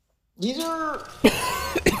These are...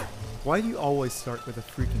 Why do you always start with a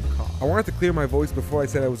freaking cough? I wanted to clear my voice before I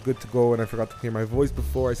said I was good to go, and I forgot to clear my voice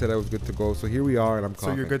before I said I was good to go. So here we are, and I'm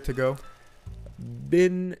coughing. So you're good to go?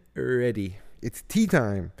 Been ready. It's tea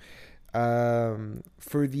time. I'm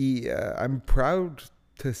proud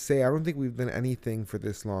to say I don't think we've done anything for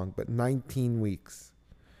this long, but 19 weeks.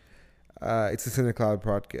 It's the CineCloud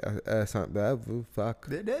podcast. Fuck.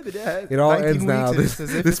 It all ends now.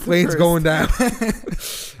 This plane's going down.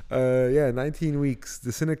 19 weeks.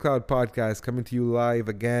 The CineCloud podcast coming to you live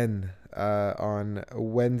again on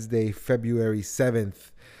Wednesday, February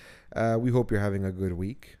 7th. We hope you're having a good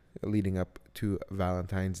week leading up to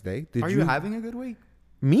Valentine's Day. Are you having a good week?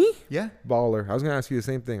 Me? Yeah. Baller. I was going to ask you the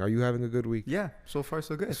same thing. Are you having a good week? Yeah. So far,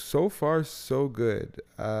 so good. So far, so good.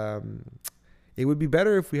 It would be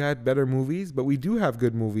better if we had better movies, but we do have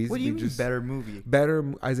good movies. What do you mean better movie?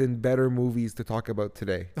 Better, as in better movies to talk about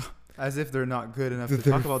today. As if they're not good enough to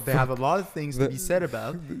talk about. They have a lot of things to be said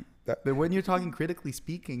about. But when you're talking critically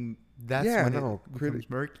speaking, that's when it becomes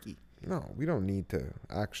murky. No, we don't need to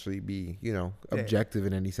actually be, objective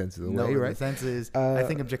in any sense of the way, No, right? the sense is, I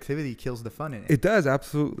think objectivity kills the fun in it. It does,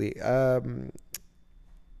 absolutely.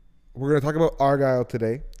 We're going to talk about Argylle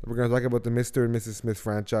today. We're going to talk about the Mr. and Mrs. Smith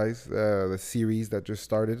franchise, the series that just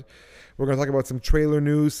started. We're going to talk about some trailer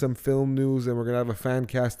news, some film news, and we're going to have a fan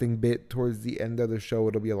casting bit towards the end of the show.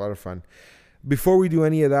 It'll be a lot of fun. Before we do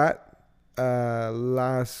any of that,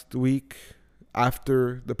 last week,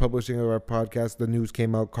 after the publishing of our podcast, the news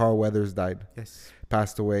came out. Carl Weathers died. Yes.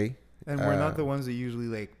 Passed away. And we're not the ones that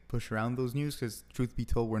usually push around those news because, truth be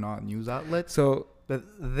told, we're not news outlets. So, but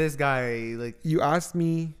this guy, you asked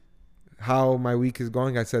me how my week is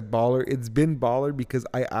going. I said baller. It's been baller because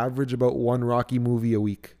I average about one Rocky movie a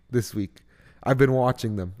week this week. I've been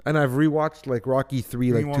watching them. And I've rewatched Rocky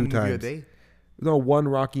 3 2 times. Movie a day? No, one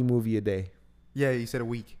Rocky movie a day. Yeah, you said a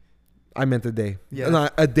week. I meant a day. Yeah. No,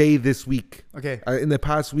 a day this week. Okay. In the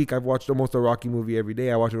past week, I've watched almost a Rocky movie every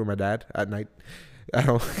day. I watch it with my dad at night. I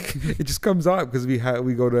don't. It just comes on because we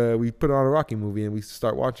put on a Rocky movie and we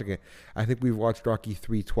start watching it. I think we've watched Rocky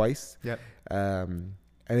 3 twice. Yep.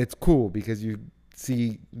 And it's cool because you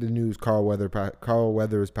see the news. Carl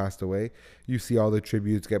Weathers passed away. You see all the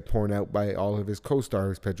tributes get poured out by all of his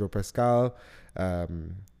co-stars: Pedro Pascal,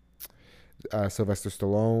 Sylvester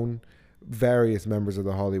Stallone, various members of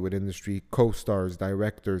the Hollywood industry, co-stars,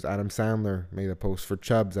 directors. Adam Sandler made a post for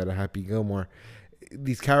Chubbs at a Happy Gilmore.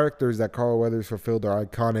 These characters that Carl Weathers fulfilled are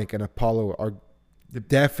iconic, and Apollo are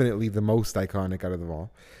definitely the most iconic out of them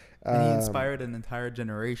all. And he inspired an entire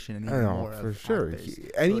generation. And I know, for sure.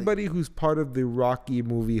 Anybody who's part of the Rocky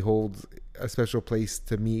movie holds a special place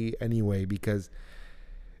to me anyway, because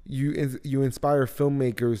you inspire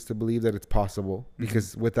filmmakers to believe that it's possible. Mm-hmm.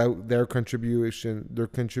 Because without their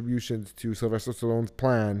contributions to Sylvester Stallone's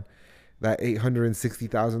plan, that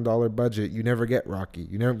 $860,000 budget, you never get Rocky.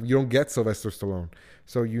 You don't get Sylvester Stallone.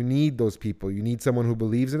 So you need those people. You need someone who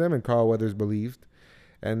believes in them, and Carl Weathers believed.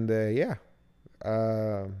 And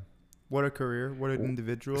what a career. What an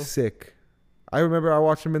individual. Sick. I remember I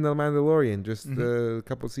watched him in The Mandalorian just a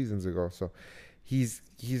couple seasons ago. So he's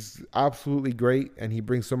absolutely great, and he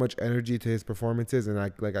brings so much energy to his performances. And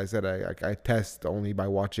like I said, I test only by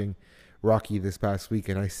watching Rocky this past week,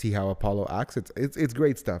 and I see how Apollo acts. It's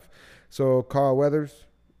great stuff. So Carl Weathers,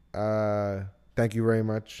 thank you very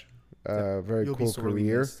much. Very cool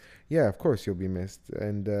career. Yeah, of course you'll be missed.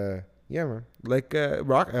 And yeah, man.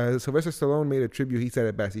 Sylvester Stallone made a tribute. He said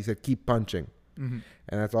it best. He said, "Keep punching," and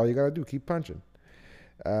that's all you gotta do. Keep punching.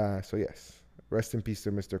 So yes, rest in peace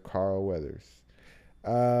to Mr. Carl Weathers.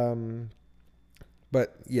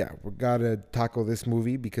 But yeah, we gotta tackle this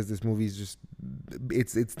movie because this movie's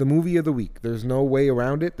just—it's the movie of the week. There's no way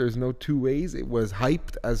around it. There's no two ways. It was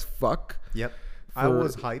hyped as fuck. Yep, I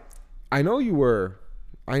was hyped. I know you were.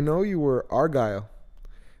 Argylle.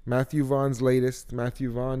 Matthew Vaughn's latest.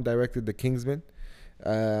 Matthew Vaughn directed The Kingsman.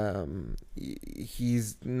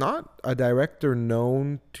 He's not a director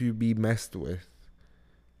known to be messed with.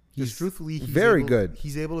 He's very good.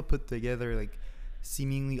 He's able to put together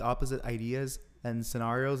seemingly opposite ideas and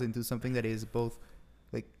scenarios into something that is both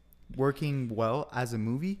working well as a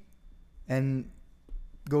movie and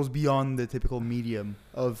goes beyond the typical medium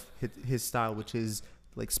of his style, which is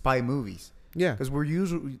spy movies. Yeah, because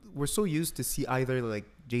we're so used to see either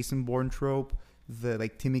Jason Bourne trope, the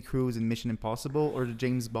Timmy Cruise in Mission Impossible, or the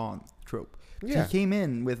James Bond trope. Yeah. He came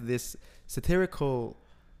in with this satirical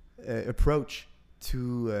approach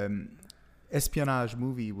to espionage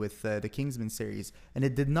movie with the Kingsman series, and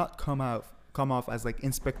it did not come off as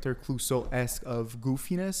Inspector Clouseau-esque of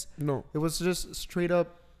goofiness. No, it was just straight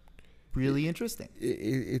up really interesting.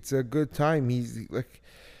 It's a good time. He's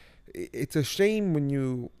it's a shame when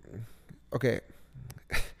you, okay,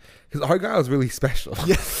 because Argylle is really special.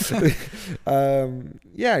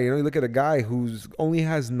 Yeah, you know, you look at a guy who's only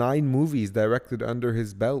has 9 movies directed under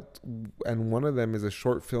his belt, and one of them is a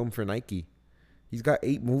short film for Nike. He's got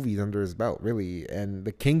 8 movies under his belt, really, and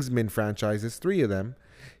the Kingsman franchise is 3 of them.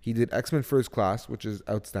 He did X-Men First Class, which is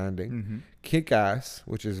outstanding. Mm-hmm. Kick-Ass,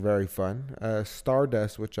 which is very fun.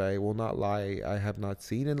 Stardust, which I will not lie, I have not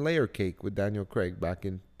seen. And Layer Cake with Daniel Craig back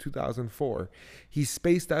in 2004. He's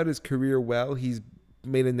spaced out his career well. He's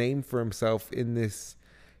made a name for himself in this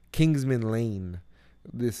Kingsman lane.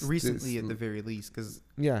 Recently, at the very least, because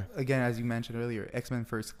yeah, again, as you mentioned earlier, X-Men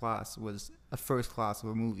First Class was a first class of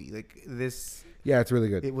a movie. Like this, yeah, it's really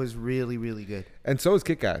good. It was really, really good. And so is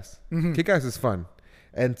Kick-Ass. Mm-hmm. Kick-Ass is fun.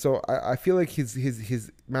 And so I feel like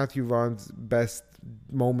his Matthew Vaughn's best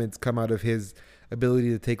moments come out of his ability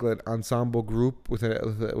to take an ensemble group with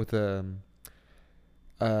a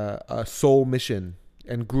sole mission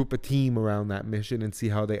and group a team around that mission and see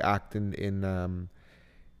how they act in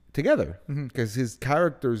together. Because his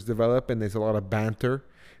characters develop and there's a lot of banter.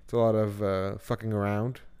 It's a lot of fucking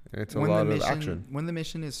around. And it's a lot of action. When the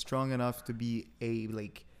mission is strong enough to be a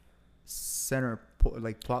like center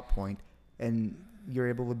plot point, and you're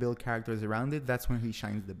able to build characters around it, that's when he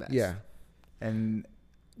shines the best. Yeah. And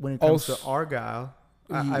when it comes to Argylle,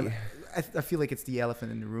 I feel like it's the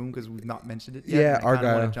elephant in the room because we've not mentioned it yet. Yeah, and I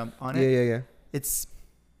Argylle. want to jump on it. Yeah. It's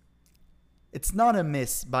not a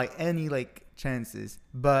miss by any like chances,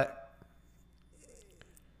 but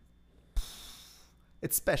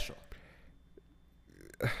it's special.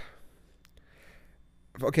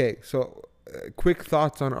 Okay, so quick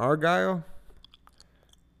thoughts on Argylle.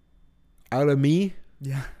 Out of me,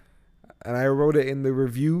 yeah, and I wrote it in the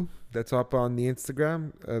review that's up on the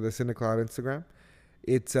Instagram, the CineCloud Instagram.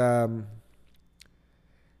 It's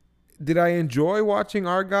did I enjoy watching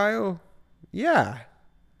Argylle? Yeah.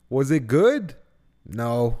 Was it good?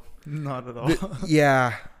 No, not at all.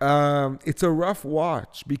 Yeah, it's a rough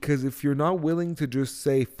watch because if you're not willing to just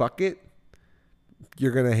say fuck it,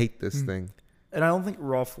 you're gonna hate this thing. And I don't think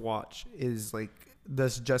rough watch is like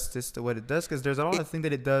does justice to what it does, because there's a lot of things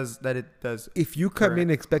that it does if you come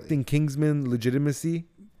in expecting Kingsman legitimacy,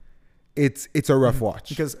 it's a rough watch,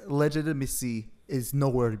 because legitimacy is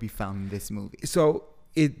nowhere to be found in this movie. So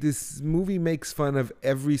this movie makes fun of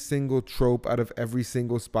every single trope out of every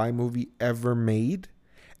single spy movie ever made,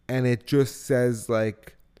 and it just says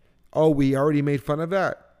like, oh, we already made fun of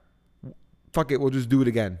that, fuck it, we'll just do it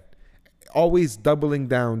again. Always doubling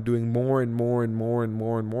down, doing more and more and more and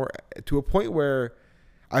more and more, to a point where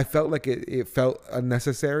I felt like it felt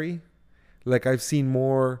unnecessary. Like I've seen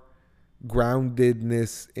more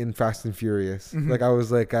groundedness in Fast and Furious. Like I was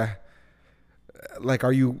like,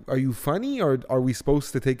 are you funny, or are we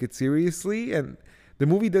supposed to take it seriously? And the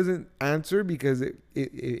movie doesn't answer because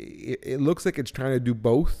it looks like it's trying to do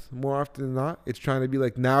both more often than not. It's trying to be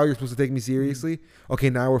like, now you're supposed to take me seriously. Okay,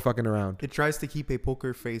 now we're fucking around. It tries to keep a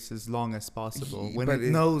poker face as long as possible when it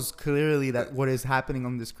knows clearly that what is happening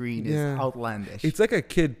on the screen is outlandish. It's like a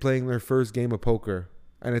kid playing their first game of poker,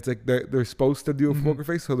 and it's like they're supposed to do a poker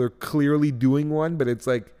face, so they're clearly doing one, but it's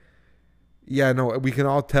like, yeah, no, we can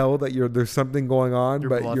all tell that there's something going on,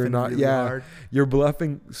 but you're not. Really hard. You're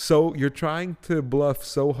bluffing. So you're trying to bluff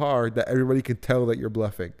so hard that everybody can tell that you're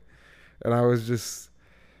bluffing. And I was just,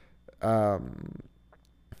 the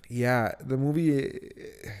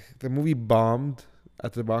movie bombed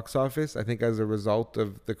at the box office. I think as a result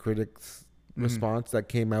of the critics' response that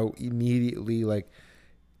came out immediately, like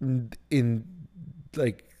in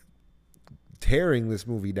like tearing this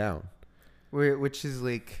movie down. Which is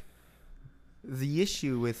like. The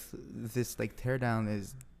issue with this like teardown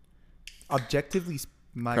is objectively,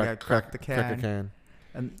 my guy cracked the can. Crack a can.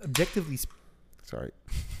 And objectively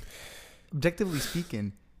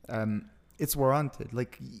speaking, it's warranted.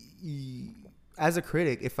 Like as a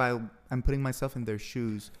critic, if I'm putting myself in their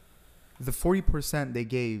shoes, the 40% they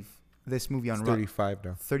gave this movie on 35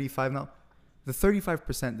 now. 35 now. The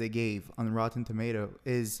 35% they gave on Rotten Tomato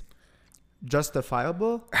is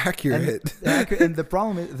justifiable, accurate. And the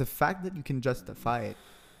problem is the fact that you can justify it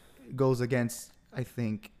goes against, I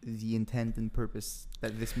think, the intent and purpose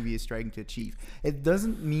that this movie is trying to achieve. It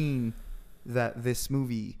doesn't mean that this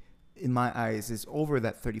movie, in my eyes, is over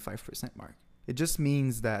that 35% mark. It just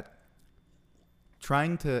means that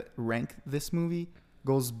trying to rank this movie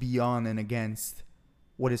goes beyond and against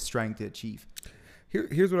what it's trying to achieve.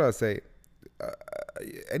 Here's what I'll say.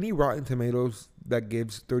 Any Rotten Tomatoes that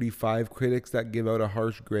gives 35 critics that give out a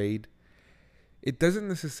harsh grade, it doesn't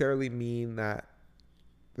necessarily mean that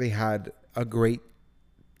they had a great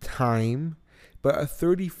time, But a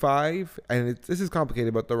 35, and this is complicated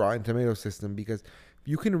about the Rotten Tomato system, because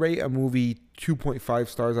you can rate a movie 2.5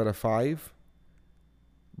 stars out of 5,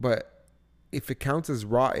 but if it counts as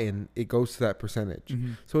rotten, it goes to that percentage.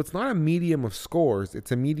 Mm-hmm. So it's not a medium of scores.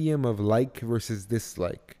 It's a medium of like versus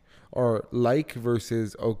dislike, or like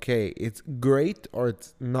versus okay. It's great or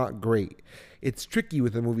it's not great. It's tricky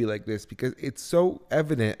with a movie like this because it's so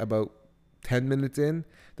evident about 10 minutes in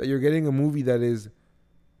that you're getting a movie that is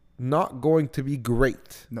not going to be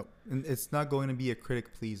great. No, and it's not going to be a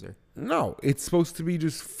critic pleaser. No, it's supposed to be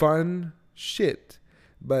just fun shit.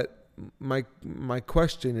 But my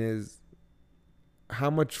question is, how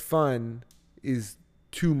much fun is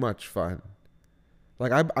too much fun?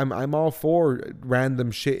 Like I'm all for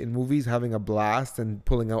random shit in movies, having a blast and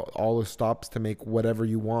pulling out all the stops to make whatever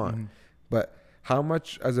you want. Mm-hmm. But how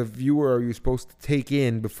much as a viewer are you supposed to take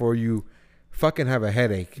in before you fucking have a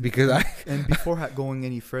headache? Because and before going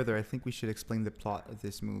any further, I think we should explain the plot of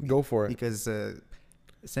this movie. Go for it. Because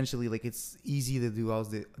essentially, like, it's easy to do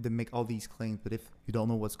to make all these claims, but if you don't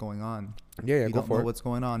know what's going on, you don't know what's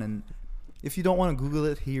going on. And if you don't want to Google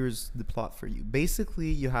it, here's the plot for you. Basically,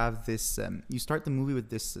 you have this. You start the movie with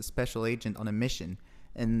this special agent on a mission,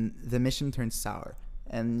 and the mission turns sour,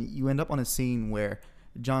 and you end up on a scene where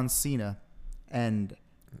John Cena and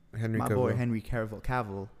boy Henry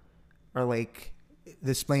Cavill are like,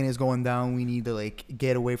 this plane is going down. We need to like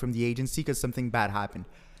get away from the agency because something bad happened.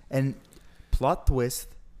 And plot twist,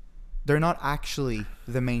 they're not actually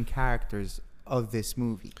the main characters of this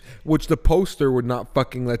movie. Which the poster would not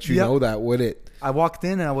fucking let you know that, would it? I walked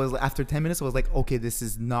in and I was, after 10 minutes, I was like, okay, this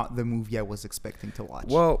is not the movie I was expecting to watch.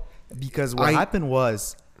 Well, because what happened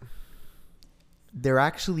was they're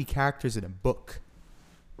actually characters in a book.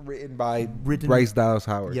 Written by Bryce Dallas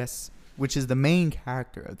Howard. Yes. Which is the main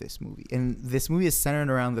character of this movie. And this movie is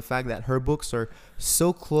centered around the fact that her books are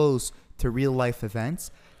so close to real life events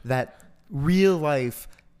that real life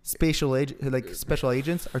special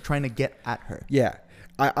agents are trying to get at her. Yeah.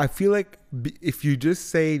 I feel like if you just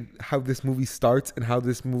say how this movie starts and how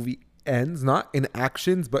this movie ends, not in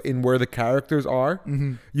actions, but in where the characters are,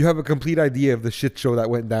 mm-hmm. you have a complete idea of the shit show that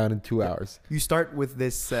went down in 2 hours. You start with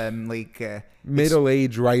this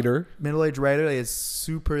middle-aged writer. Middle-aged writer is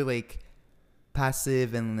super like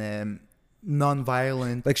passive and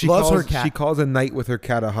non-violent. Like she calls a night with her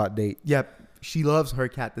cat a hot date. Yep. She loves her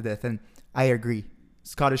cat to death, and I agree.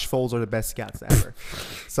 Scottish Folds are the best cats ever.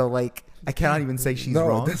 So like I cannot even say she's wrong.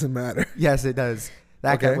 No, it doesn't matter. Yes, it does.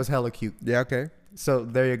 That cat was hella cute. Yeah, okay. So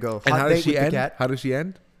there you go. And how does she end? How does she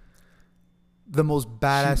end? The most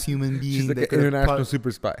badass human being. She's like an international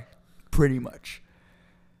super spy. Pretty much.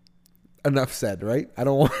 Enough said, right? I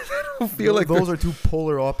don't feel like those are two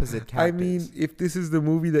polar opposite characters. I mean, if this is the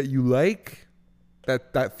movie that you like,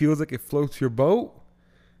 that feels like it floats your boat,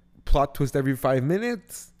 plot twist every 5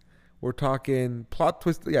 minutes. We're talking plot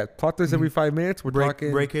twist. Yeah, plot twist every 5 minutes. We're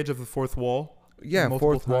talking breakage of the fourth wall. Yeah,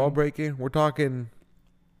 fourth wall breaking. We're talking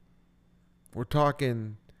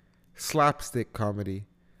slapstick comedy.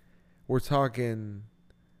 We're talking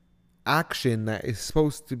action that is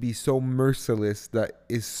supposed to be so merciless that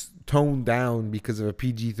is toned down because of a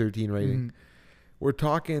PG-13 rating. Mm-hmm. We're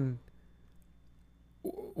talking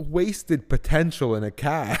wasted potential in a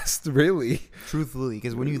cast, really. Truthfully,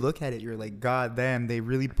 because when you look at it, you're like, God damn, they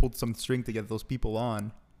really pulled some string to get those people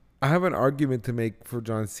on. I have an argument to make for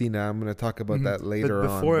John Cena. I'm going to talk about that later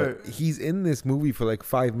on. But he's in this movie for like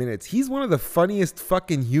 5 minutes. He's one of the funniest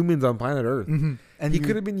fucking humans on planet Earth. Mm-hmm. And he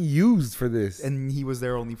could have been used for this. And he was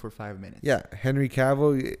there only for 5 minutes. Yeah, Henry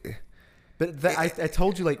Cavill. But I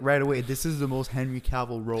told you like right away, this is the most Henry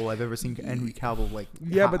Cavill role I've ever seen Henry Cavill like.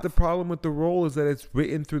 Yeah, but the problem with the role is that it's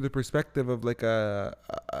written through the perspective of like a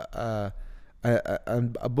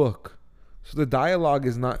book. So the dialogue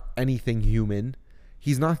is not anything human.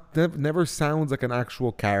 He's never sounds like an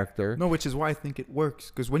actual character. No, which is why I think it works.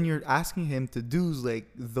 Because when you're asking him to do like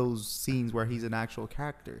those scenes where he's an actual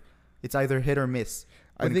character, it's either hit or miss.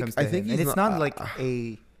 I think and it's not like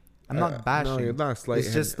a. I'm not bashing. No, you're not slighting.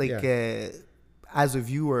 It's just like as a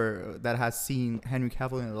viewer that has seen Henry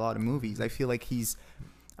Cavill in a lot of movies, I feel like he's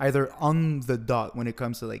either on the dot when it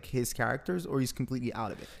comes to like his characters, or he's completely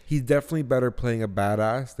out of it. He's definitely better playing a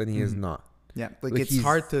badass than he is not. Yeah, like it's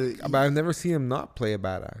hard to. But I've never seen him not play a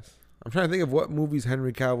badass. I'm trying to think of what movies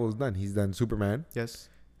Henry Cavill has done. He's done Superman. Yes.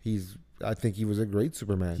 I think he was a great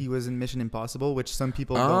Superman. He was in Mission Impossible, which some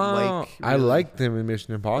people don't like. Really. I liked him in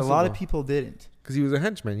Mission Impossible. A lot of people didn't. Because he was a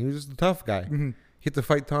henchman. He was just a tough guy. Mm-hmm. He had to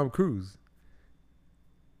fight Tom Cruise.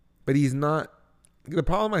 But he's not. The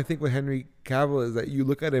problem I think with Henry Cavill is that you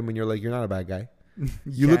look at him and you're like, you're not a bad guy.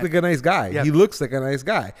 You look like a nice guy. Yeah. He looks like a nice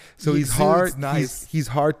guy. So He he's exudes hard. nice. He's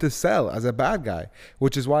hard to sell as a bad guy,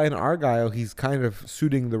 which is why in Argylle he's kind of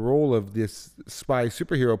suiting the role of this spy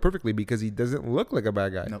superhero perfectly because he doesn't look like a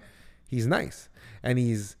bad guy. Nope. He's nice, and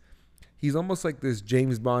he's almost like this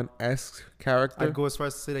James Bond-esque character. I'd go as far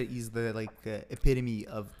as to say that he's the epitome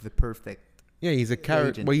of the perfect. Yeah, he's a character.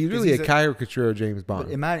 agent. Well, he's 'Cause really he's a caricature of James But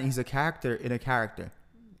Bond. imagine he's a character in a character.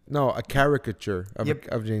 No, a caricature of, Yep,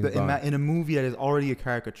 of James But Bond. in a movie that is already a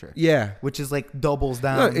caricature, Yeah. which is like doubles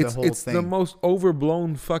down No, the whole it's thing. the most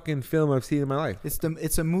overblown fucking film I've seen in my life.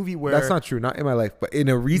 It's a movie where That's not true, not in my life, but in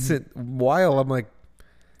a recent while, I'm like,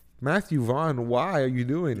 Matthew Vaughn, why are you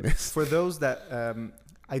doing this? for those that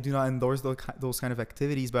I do not endorse those kind of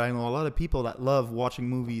activities, but I know a lot of people that love watching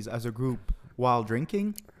movies as a group while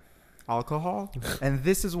drinking alcohol, and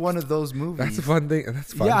this is one of those movies. That's a fun thing.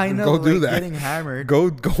 That's fun. Yeah, I know. Go do like, that. Getting hammered.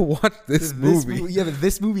 Go watch this movie. Yeah, but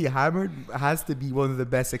this movie, Hammered, has to be one of the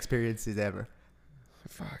best experiences ever.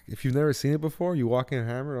 Fuck. If you've never seen it before, you walk in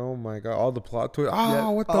Hammer. Oh my god, all the plot twists. Oh, Yeah.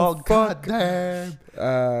 what the God fuck? damn.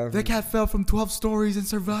 Um, The cat fell from 12 stories and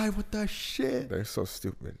survived. What the shit? They're so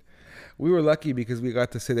stupid. We were lucky because we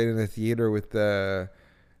got to sit in a theater with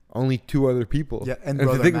only 2 other people. Yeah, and to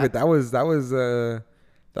Brother think of Matt. it,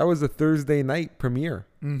 that was a Thursday night premiere.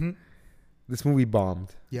 Mm-hmm. This movie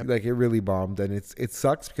bombed. Yep. Like it really bombed, and it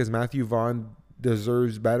sucks because Matthew Vaughn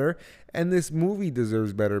deserves better, and this movie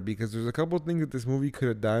deserves better because there's a couple of things that this movie could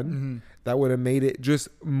have done Mm-hmm. that would have made it just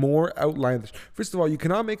more outlandish. First of all, you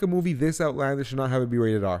cannot make a movie this outlandish and not have it be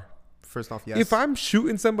rated R. First off, yes. If I'm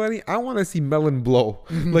shooting somebody, I want to see melon blow.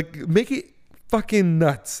 Mhm. Like, make it fucking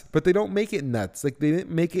nuts. But they don't make it nuts. Like, they didn't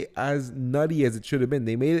make it as nutty as it should have been.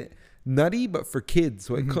 They made it nutty, but for kids.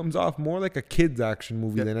 So it Mhm. comes off more like a kid's action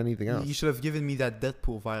movie Yeah. than anything else. You should have given me that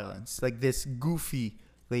Deadpool violence, like this goofy,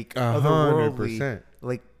 like 100%. otherworldly,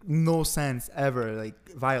 like no sense ever, like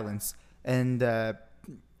violence. And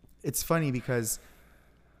it's funny because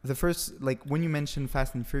the first, like when you mentioned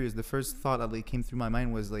Fast and Furious, the first thought that like came through my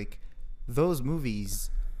mind was like, those movies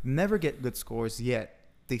never get good scores yet.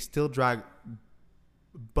 They still drag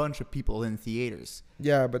a bunch of people in theaters.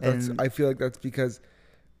 Yeah, but that's. And- I feel like that's because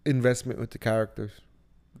investment with the characters.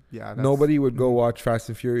 Yeah, that's Nobody would go watch Fast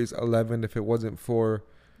and Furious 11 if it wasn't for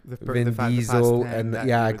Vin the Fast Diesel 10 and that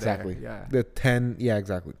yeah, were there. exactly. Yeah. The 10. Yeah,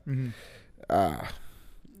 exactly. Mm-hmm. Uh,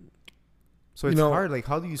 So You it's know- hard. Like,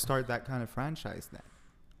 how do you start that kind of franchise then?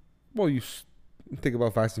 Well, think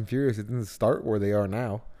about Fast and Furious. It didn't start where they are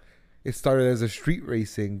now. It started as a street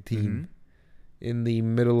racing team in the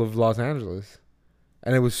middle of Los Angeles,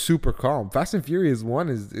 and it was super calm. Fast and Furious 1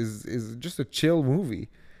 is just a chill movie,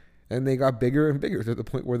 and they got bigger and bigger to the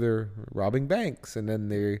point where they're robbing banks, and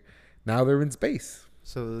then now they're in space.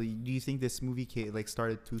 So do you think this movie like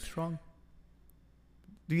started too strong?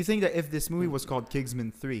 Do you think that if this movie was called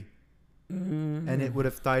Kingsman 3 and it would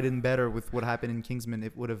have tied in better with what happened in Kingsman,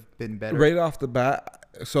 it would have been better? Right off the bat,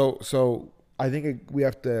 so I think we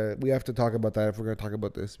have to talk about that if we're going to talk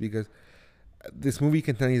about this, because this movie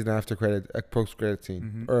contains an a post credit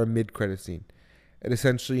scene or a mid credit scene. It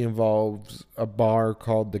essentially involves a bar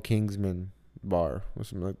called the Kingsman Bar or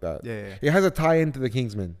something like that. Yeah. It has a tie into the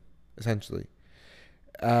Kingsman, essentially,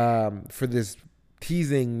 for this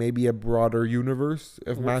teasing maybe a broader universe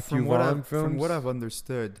of Matthew Vaughn films. From what I've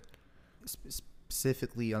understood,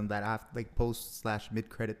 specifically on that post/mid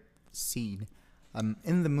credit scene,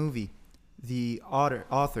 in the movie, the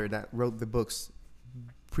author that wrote the books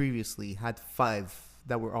previously had 5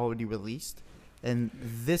 that were already released, and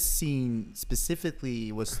this scene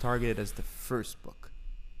specifically was targeted as the first book.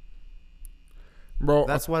 Bro,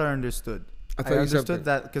 That's what I understood. I'll I tell you understood something.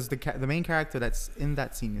 that because the main character that's in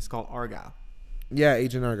that scene is called Argylle. Yeah,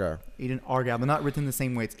 Agent Argylle. Agent Argylle, but not written the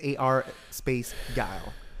same way. It's AR space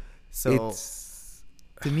Guile. So It's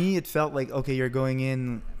to me, it felt like, okay, you're going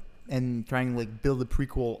in and trying to like build a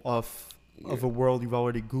prequel of a world you've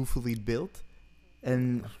already goofily built.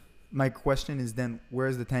 And my question is then,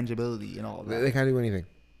 where's the tangibility in all of that? They can't do anything.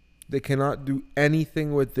 They cannot do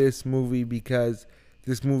anything with this movie because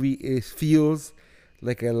this movie feels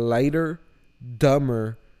like a lighter,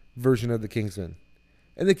 dumber version of the Kingsman.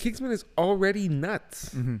 And the Kingsman is already nuts.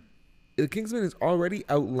 Mm-hmm. The Kingsman is already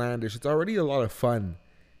outlandish. It's already a lot of fun.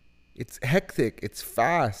 It's hectic. It's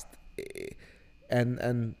fast.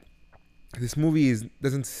 And this movie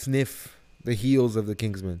doesn't sniff the heels of the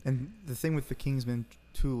Kingsman. And the thing with the Kingsman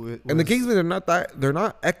too, And the Kingsman are they're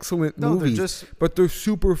not excellent movies, but they're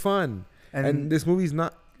super fun. And this movie's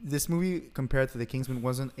not. This movie compared to the Kingsman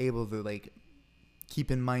wasn't able to like keep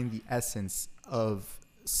in mind the essence of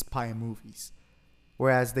spy movies.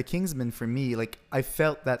 Whereas the Kingsman, for me, like I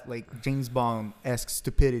felt that like James Bond-esque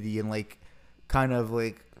stupidity and like kind of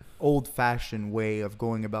like old-fashioned way of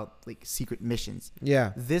going about like secret missions.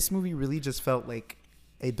 Yeah. This movie really just felt like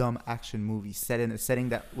a dumb action movie set in a setting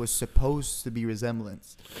that was supposed to be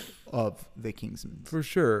resemblance of the Kingsman. For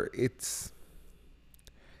sure.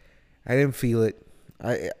 I didn't feel it.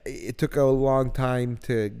 It took a long time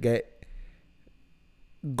to get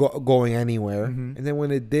going anywhere. Mm-hmm. And then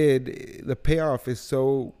when it did, the payoff is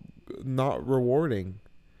so not rewarding.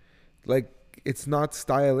 Like, it's not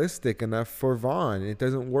stylistic enough for Vaughn. It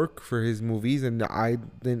doesn't work for his movies, and I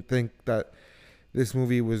didn't think that this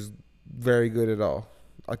movie was very good at all.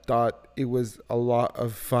 I thought it was a lot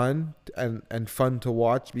of fun and fun to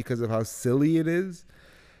watch because of how silly it is.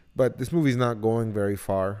 But this movie's not going very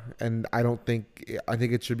far, and I think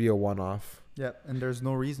it should be a one-off. Yeah, and there's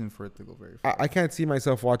no reason for it to go very far. I can't see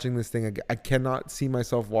myself watching this thing again. I cannot see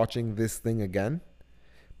myself watching this thing again.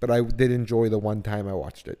 But I did enjoy the one time I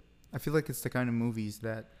watched it. I feel like it's the kind of movies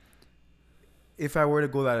that if I were to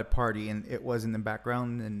go at a party and it was in the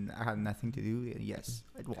background and I had nothing to do, yes,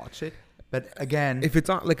 I'd watch it. But again, if it's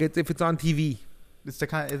on TV, it's that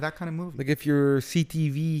kind of movie. like if your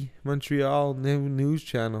CTV Montreal news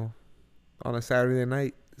channel on a Saturday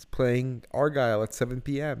night is playing Argylle at 7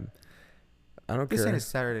 p.m. I don't care. This ain't a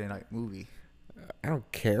Saturday night movie. I don't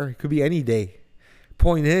care. It could be any day.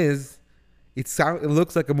 Point is, it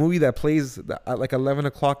looks like a movie that plays at like 11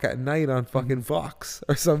 o'clock at night on fucking Fox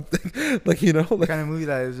or something. Like, you know, The like, kind of movie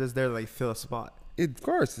that is just there to like fill a spot. of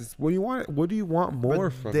course, it's what do you want? What do you want more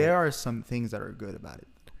But from there it? are some things that are good about it.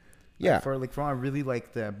 Yeah, I really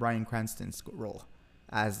like the Bryan Cranston's role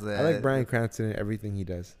as the. I like Bryan Cranston in everything he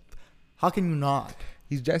does. How can you not?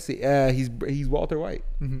 He's Jesse. He's Walter White.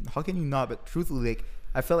 Mm-hmm. How can you not? But truthfully, like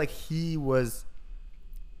I felt like he was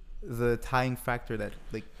the tying factor that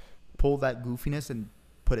like pulled that goofiness and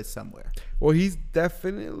put it somewhere. Well, he's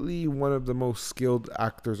definitely one of the most skilled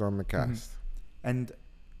actors on the cast. And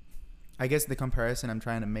I guess the comparison I'm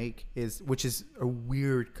trying to make which is a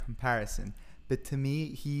weird comparison, but to me,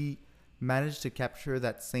 he managed to capture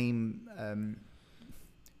that same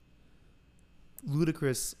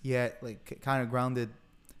ludicrous yet like kind of grounded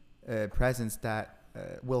presence that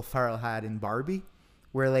Will Ferrell had in Barbie,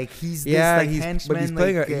 where like he's this like henchman,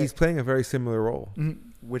 but he's playing a very similar role. Mm-hmm.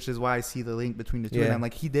 Which is why I see the link between the two. Yeah. And I'm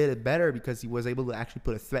like, he did it better because he was able to actually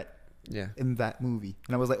put a threat in that movie.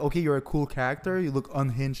 And I was like, okay, you're a cool character. You look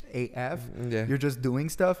unhinged AF. Yeah. You're just doing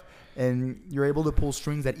stuff. And you're able to pull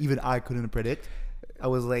strings that even I couldn't predict. I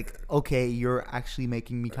was like, okay, you're actually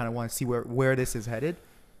making me kind of want to see where this is headed.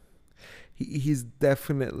 He's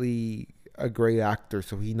definitely a great actor,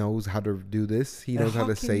 so he knows how to do this. He knows how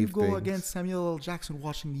to save things. How can you go against Samuel L. Jackson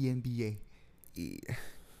watching the NBA?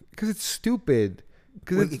 Because it's stupid.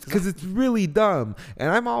 Because it's really dumb. And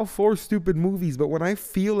I'm all for stupid movies, but when I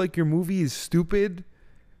feel like your movie is stupid,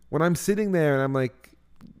 when I'm sitting there and I'm like,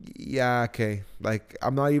 yeah, okay. Like,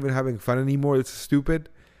 I'm not even having fun anymore. It's stupid.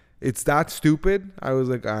 It's that stupid. I was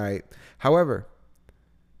like, all right. However,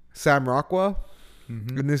 Sam Rockwell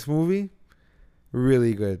in this movie,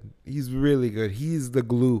 really good. He's really good. He's the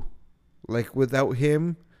glue. Like, without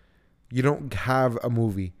him, you don't have a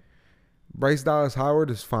movie. Bryce Dallas Howard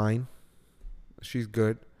is fine. She's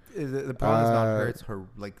good. The problem is not her. It's her,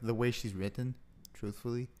 like, the way she's written,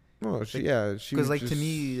 truthfully. No, because, like, to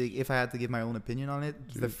me, like, if I had to give my own opinion on it,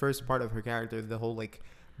 the first part of her character, the whole, like,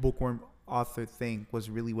 bookworm author thing was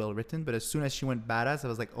really well written. But as soon as she went badass, I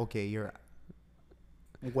was like, okay, you're...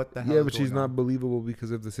 What the hell? Yeah, but she's not believable because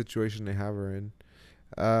of the situation they have her in.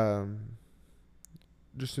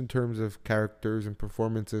 Just in terms of characters and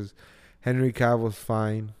performances, Henry Cavill's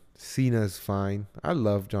fine. Cena's fine. I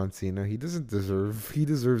love John Cena. He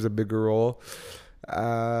deserves a bigger role.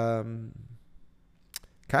 Catherine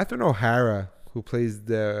O'Hara, who plays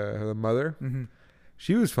the mother,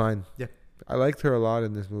 she was fine. Yeah, I liked her a lot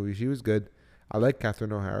in this movie. She was good. I like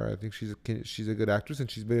Catherine O'Hara. I think she's a good actress,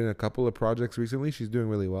 and she's been in a couple of projects recently. She's doing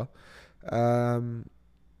really well.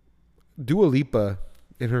 Dua Lipa,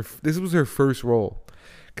 this was her first role,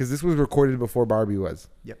 because this was recorded before Barbie was.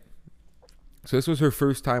 Yep. So this was her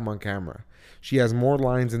first time on camera. She has more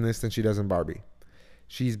lines in this than she does in Barbie.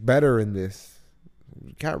 She's better in this.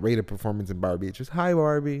 You can't rate a performance in Barbie. It's just, hi,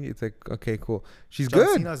 Barbie. It's like, okay, cool. She's John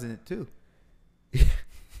good. Cena's in it too.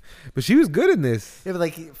 But she was good in this. Yeah, but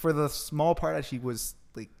like for the small part that she was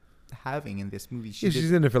like having in this movie,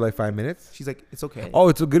 she's in it for like 5 minutes. She's like, it's okay. Oh,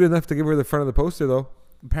 it's good enough to give her the front of the poster though.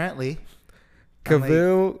 Apparently.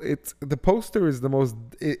 Cavill, the poster is the most.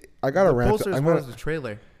 I gotta rant. The poster is more of the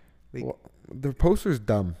trailer. Like, the poster's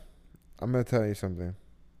dumb. I'm gonna tell you something.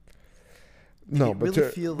 No, but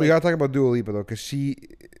we gotta talk about Dua Lipa though, because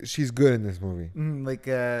she's good in this movie.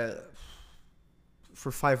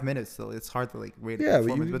 for 5 minutes, though. It's hard to like rate a Yeah,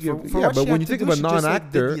 performance. but, But for what she when had you to think do, of a she just, like, did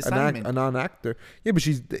non-actor, the assignment. a non-actor,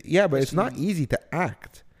 but it's not easy to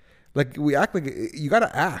act. Like we act like you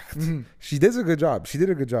gotta act. Mhm. She does a good job. She did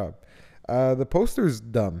a good job. The poster's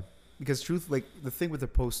dumb. Because like the thing with the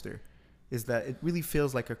poster is that it really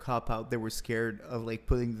feels like a cop out. They were scared of like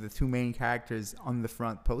putting the two main characters on the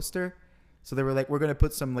front poster, so they were like, we're gonna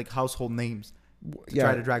put some like household names to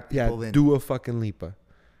try to drag people in. Dua fucking Lipa.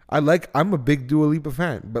 I'm a big Dua Lipa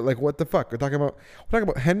fan, but like, what the fuck? We're talking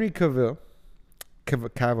about Henry Cavill,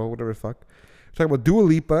 whatever the fuck. We're talking about Dua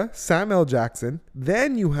Lipa, Sam L. Jackson.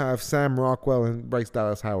 Then you have Sam Rockwell and Bryce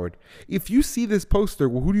Dallas Howard. If you see this poster,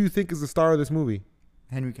 well, who do you think is the star of this movie?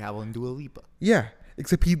 Henry Cavill and Dua Lipa. Yeah,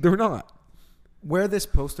 except they're not. Where this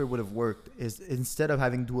poster would have worked is instead of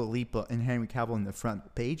having Dua Lipa and Henry Cavill on the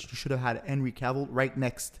front page, you should have had Henry Cavill right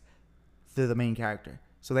next to the main character,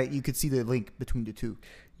 so that you could see the link between the two.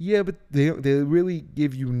 Yeah, but they really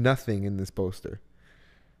give you nothing in this poster.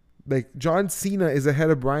 Like, John Cena is ahead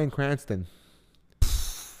of Bryan Cranston.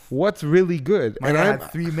 What's really good? And I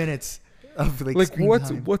had 3 minutes of like screen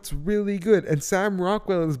time. What's really good? And Sam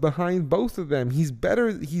Rockwell is behind both of them. He's better.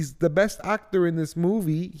 He's the best actor in this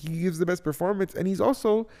movie. He gives the best performance, and he's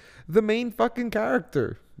also the main fucking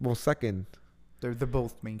character. Well, second. They're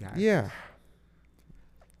both main characters. Yeah.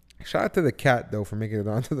 Shout out to the cat though for making it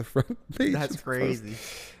onto the front page. That's crazy.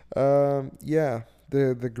 Yeah.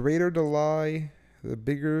 The greater the lie, the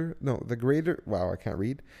bigger. No, the greater. Wow, I can't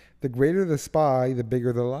read. The greater the spy, the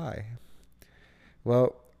bigger the lie.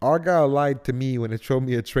 Well, Argylle lied to me when it showed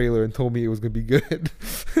me a trailer and told me it was going to be good.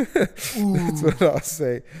 That's what I'll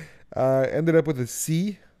say. Ended up with a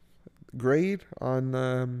C grade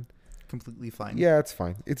on... completely fine. Yeah, it's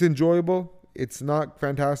fine. It's enjoyable. It's not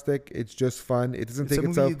fantastic. It's just fun. It doesn't take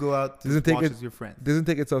itself... you go out to watch with your friends. Doesn't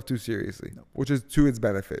take itself too seriously, No. which is to its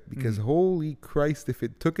benefit. Because holy Christ, if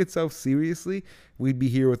it took itself seriously, we'd be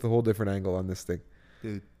here with a whole different angle on this thing.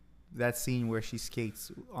 Dude, that scene where she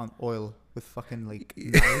skates on oil with fucking like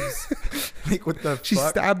knives. Like, what the She fuck?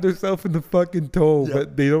 stabbed herself in the fucking toe, Yeah.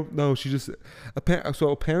 but they don't know. She just... So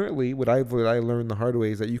apparently, what I learned the hard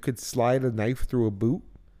way is that you could slide a knife through a boot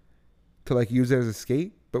to like use it as a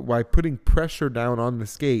skate, but by putting pressure down on the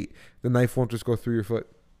skate, the knife won't just go through your foot.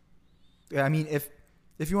 Yeah, I mean, if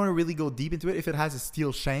you want to really go deep into it, if it has a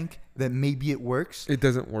steel shank, then maybe it works. It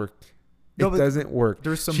doesn't work. No, It but doesn't work.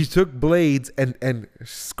 there's some- She took blades and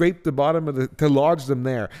scraped the bottom of to lodge them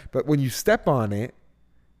there. But when you step on it,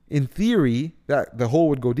 in theory, that the hole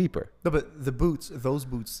would go deeper. No, but those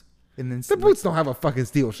boots, and then The boots don't have a fucking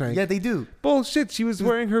steel shank. Yeah, they do. Bullshit. She was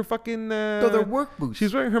wearing her fucking... No, they're work boots.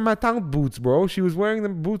 She's wearing her matin boots, bro. She was wearing the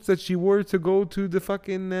boots that she wore to go to the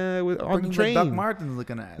fucking... on the Bringing train. Doc Martens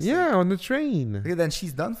looking ass. Yeah, on the train. Okay, then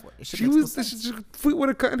she's done for it. She feet would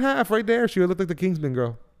have cut in half right there. She would look like the Kingsman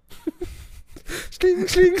girl. Sling,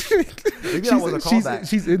 sling, sling. Maybe that was a callback.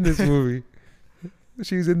 She's in this movie.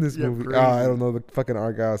 She's in this Yeah, movie. crazy. I don't know. The fucking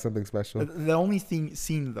Argylle is something special. The only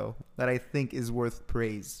scene though that I think is worth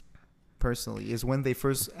praise, personally, is when they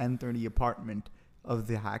first enter the apartment of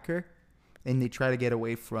the hacker, and they try to get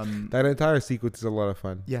away from. That entire sequence is a lot of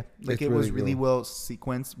fun. Yeah, like It's it was really really well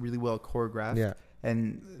sequenced, really well choreographed. Yeah,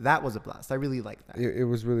 And that was a blast. I really liked that. it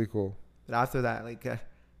was really cool. But after that, like, it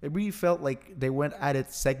really felt like they went at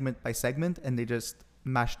it segment by segment, and they just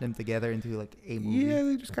mashed them together into like a movie. Yeah,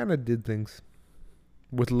 they just kind of did things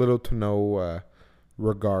with little to no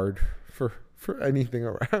regard for anything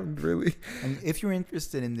around, really. And if you're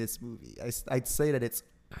interested in this movie, I'd say that it's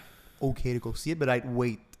okay to go see it, but I'd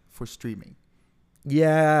wait for streaming.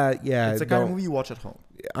 Yeah. It's the kind of movie you watch at home.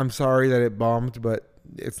 I'm sorry that it bombed, but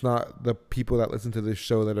it's not the people that listen to this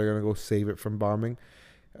show that are gonna go save it from bombing.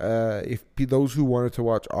 If those who wanted to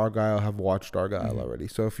watch Argylle have watched Argylle already,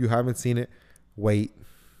 so if you haven't seen it, wait.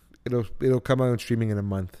 It'll come out on streaming in a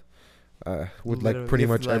month. With like Literally, pretty if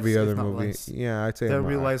much less, every if other not movie. less. Yeah, I'd say. They'll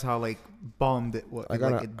realize how like bombed it was,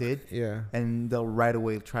 like it did, Yeah, and they'll right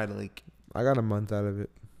away try to like I got a month out of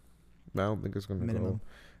it. I don't think it's gonna minimum. go.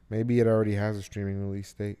 Maybe it already has a streaming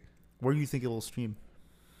release date. Where do you think it will stream?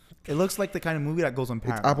 It looks like the kind of movie that goes on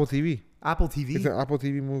Paramount. It's Apple TV. Apple TV. It's an Apple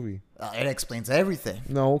TV movie. It explains everything.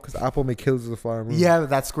 No, because Apple made Killers of the Flower Moon. Yeah, but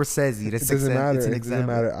that's Scorsese. It doesn't matter. It's an It doesn't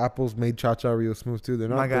example. matter. Apple's made Cha Cha real smooth too. They're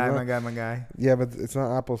not. My they're guy, not- my guy. Yeah, but it's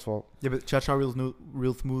not Apple's fault. Yeah, but Cha-Cha real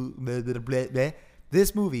smooth. Blah, blah, blah, blah.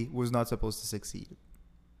 This movie was not supposed to succeed.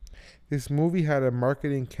 This movie had a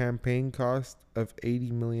marketing campaign cost of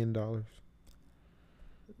 $80 million.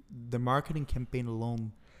 The marketing campaign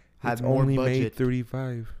alone had It's more only budget. made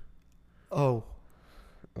 35. Oh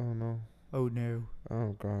Oh no. no.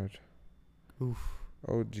 Oh god. Oof.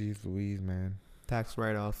 Oh geez Louise, man. Tax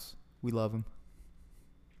write-offs. We love them.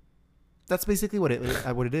 That's basically what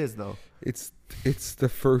it is, though. It's the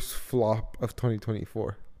first flop of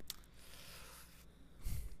 2024.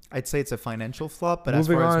 I'd say it's a financial flop, but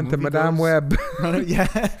moving as far on as to Madame Web. Yeah.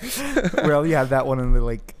 Well, yeah, that one in the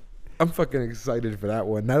like. I'm fucking excited for that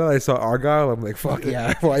one. Now that I saw Argylle, I'm like, fuck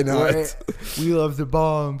yeah, why not? We love the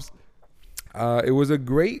bombs. It was a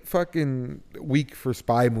great fucking week for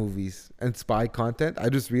spy movies and spy content. I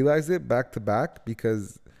just realized it back to back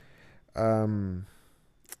because, whatchamacallit,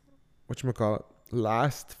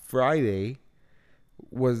 last Friday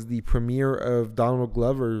was the premiere of Donald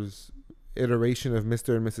Glover's iteration of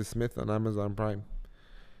Mr. and Mrs. Smith on Amazon Prime.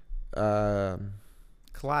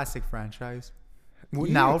 Classic franchise. Yeah,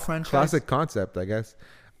 Now franchise. Classic concept, I guess.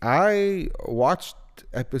 I watched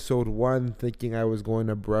episode 1 thinking I was going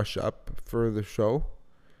to brush up for the show.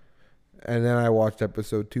 And then I watched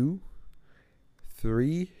episode 2,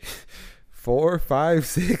 3, 4, 5,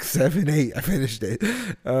 6, 7, 8. I finished it.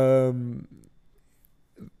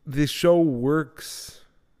 The show works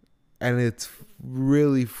and it's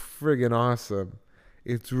really friggin' awesome.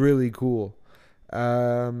 It's really cool.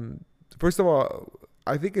 First of all,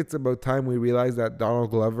 I think it's about time we realize that Donald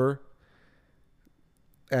Glover,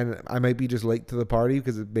 and I might be just late to the party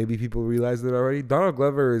because maybe people realized it already. Donald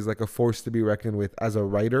Glover is like a force to be reckoned with as a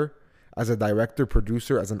writer, as a director,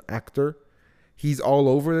 producer, as an actor. He's all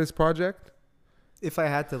over this project. If I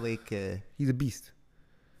had to he's a beast.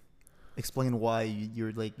 Explain why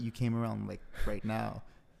you're like you came around like right now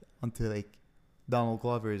onto like Donald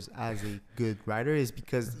Glover's as a good writer is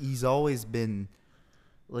because he's always been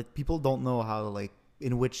like people don't know how to like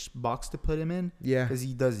in which box to put him in. Yeah. Because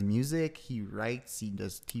he does music, he writes, he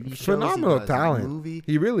does TV shows. Phenomenal he does talent. Movie.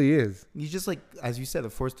 He really is. He's just like, as you said, a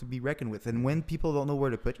force to be reckoned with. And when people don't know where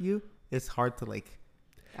to put you, it's hard to like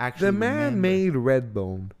actually The man remember. made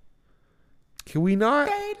Redbone. Can we not?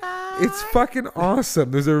 It's fucking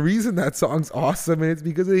awesome. There's a reason that song's awesome, and it's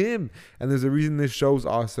because of him. And there's a reason this show's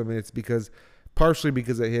awesome, and it's partially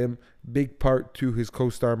because of him. Big part to his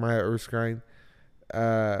co-star Maya Erskine.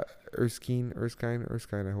 Erskine,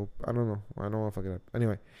 I hope. I don't know. I don't want to fuck it up.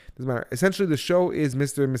 Anyway, doesn't matter. Essentially, the show is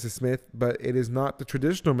Mr. and Mrs. Smith, but it is not the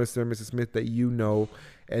traditional Mr. and Mrs. Smith that you know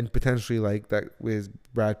and potentially like that with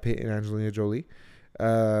Brad Pitt and Angelina Jolie.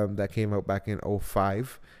 That came out back in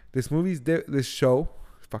 2005. This show,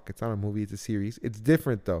 fuck, it's not a movie, it's a series. It's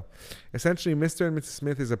different though. Essentially, Mr. and Mrs.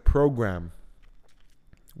 Smith is a program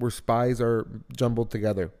where spies are jumbled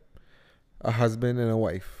together. A husband and a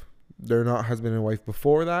wife. They're not husband and wife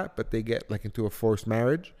before that, but they get like into a forced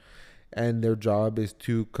marriage, and their job is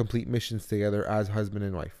to complete missions together as husband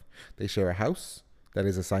and wife. They share a house that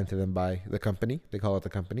is assigned to them by the company. They call it the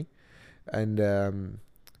company, and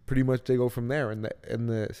pretty much they go from there. And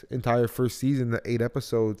the entire first season, the 8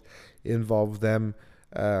 episodes, involve them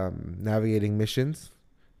navigating missions,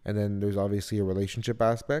 and then there's obviously a relationship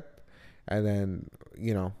aspect, and then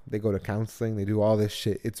they go to counseling. They do all this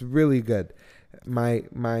shit. It's really good. My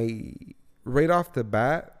right off the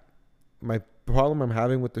bat, my problem I'm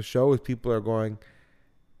having with the show is people are going,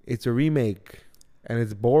 it's a remake and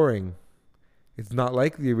it's boring. It's not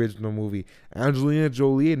like the original movie. Angelina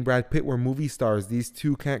Jolie and Brad Pitt were movie stars. These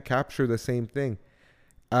two can't capture the same thing.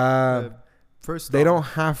 First, they don't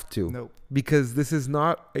have to. Nope. Because this is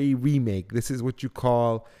not a remake. This is what you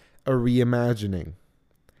call a reimagining.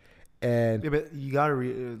 And yeah, but you gotta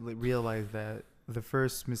realize that the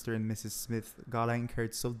first Mr. and Mrs. Smith got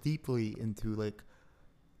anchored so deeply into like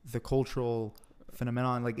the cultural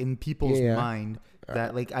phenomenon, like in people's mind,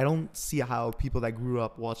 that like I don't see how people that grew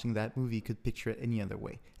up watching that movie could picture it any other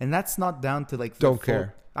way. And that's not down to like don't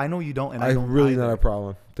care. I know you don't, and I don't really either, not a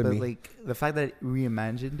problem to but me. Like the fact that it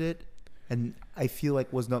reimagined it, and I feel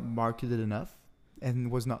like was not marketed enough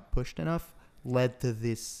and was not pushed enough, led to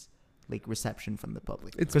this like reception from the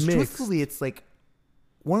public. It's because truthfully, it's like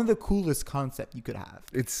one of the coolest concept you could have.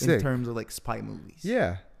 It's in sick. Terms of like spy movies.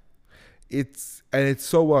 Yeah. It's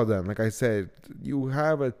so well done. Like I said, you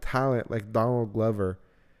have a talent like Donald Glover.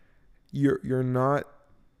 You're not,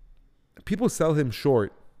 people sell him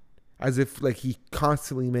short as if like he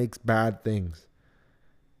constantly makes bad things.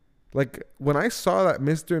 Like when I saw that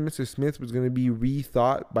Mr. and Mrs. Smith was going to be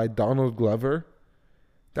rethought by Donald Glover,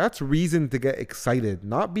 that's reason to get excited,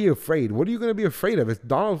 not be afraid. What are you going to be afraid of? It's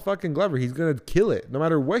Donald fucking Glover. He's going to kill it no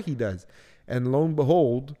matter what he does. And lo and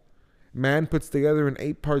behold, man puts together an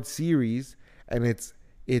 8-part series, and it's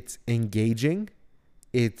engaging.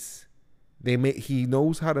 He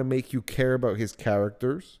knows how to make you care about his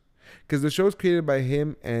characters, because the show's created by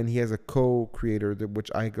him, and he has a co-creator, which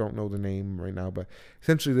I don't know the name right now, but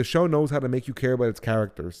essentially the show knows how to make you care about its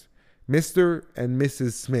characters. Mr. and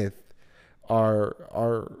Mrs. Smith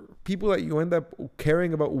are people that you end up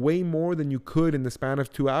caring about way more than you could in the span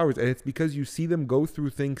of 2 hours. And it's because you see them go through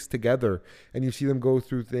things together, and you see them go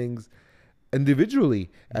through things individually.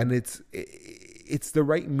 And it's the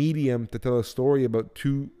right medium to tell a story about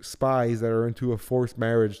two spies that are into a forced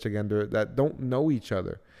marriage together that don't know each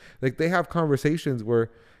other. Like, they have conversations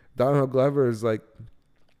where Donald Glover is like,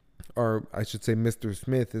 or I should say Mr.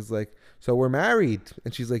 Smith is like, so we're married.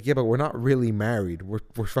 And she's like, yeah, but we're not really married. We're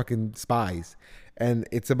fucking spies. And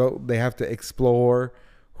it's about, they have to explore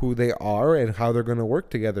who they are and how they're going to work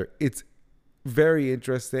together. It's very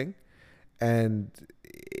interesting. And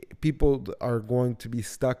people are going to be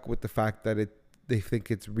stuck with the fact that they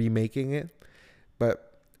think it's remaking it.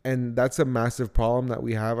 And that's a massive problem that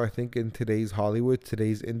we have, I think, in today's Hollywood,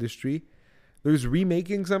 today's industry. There's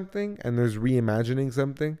remaking something and there's reimagining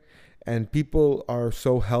something. And people are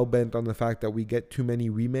so hell-bent on the fact that we get too many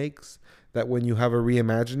remakes that when you have a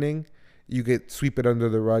reimagining, you sweep it under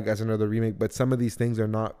the rug as another remake. But some of these things are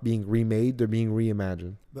not being remade, they're being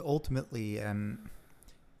reimagined. But ultimately,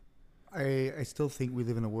 I still think we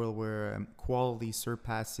live in a world where quality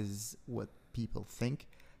surpasses what people think.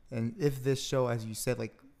 And if this show, as you said,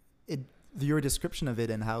 like your description of it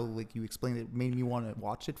and how like you explained it made me want to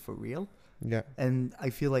watch it for real. Yeah. And I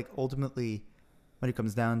feel like ultimately, when it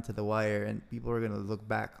comes down to The Wire and people are going to look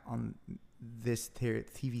back on this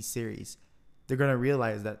TV series, they're going to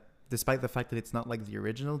realize that despite the fact that it's not like the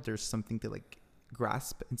original, there's something to like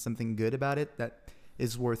grasp and something good about it that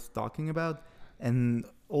is worth talking about. And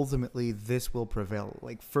ultimately, this will prevail.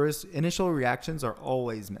 Like, first, initial reactions are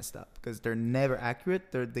always messed up because they're never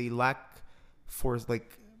accurate. They lack for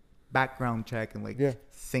like background check and like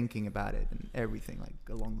thinking about it and everything like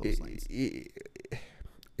along those lines.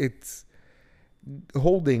 It's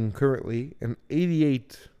holding currently an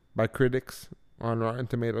 88 by critics on Rotten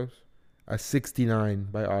Tomatoes, a 69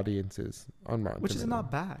 by audiences on Rotten Tomatoes. Which is not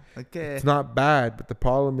bad. Like, it's not bad, but the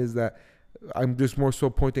problem is that I'm just more so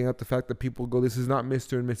pointing out the fact that people go, this is not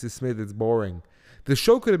Mr. and Mrs. Smith, it's boring. The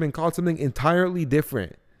show could have been called something entirely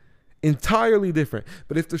different.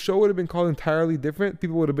 But if the show would have been called entirely different,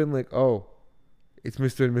 people would have been like, oh, it's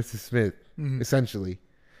Mr. and Mrs. Smith, essentially.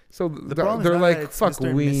 So they're like, fuck,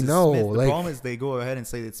 we know. Smith. The problem is they go ahead and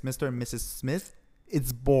say it's Mr. and Mrs. Smith.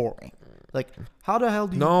 It's boring. Like, how the hell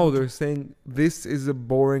do you... No, they're saying this is a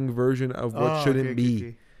boring version of what shouldn't be.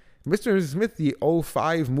 Okay. Mr. and Mrs. Smith, the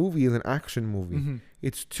 05 movie, is an action movie. Mm-hmm.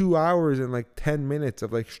 It's 2 hours and like 10 minutes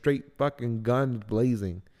of like straight fucking guns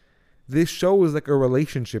blazing. This show is like a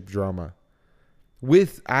relationship drama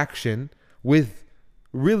with action, with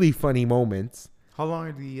really funny moments. How long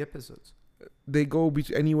are the episodes? They go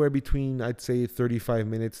anywhere between, I'd say, 35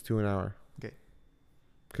 minutes to an hour. Okay.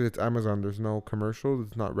 Because it's Amazon. There's no commercials.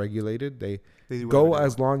 It's not regulated. They go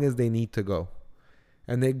as long as they need to go.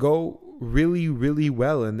 And they go really, really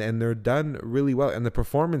well. And they're done really well. And the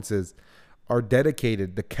performances are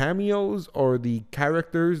dedicated. The cameos or the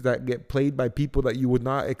characters that get played by people that you would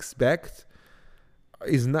not expect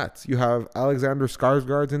is nuts. You have Alexander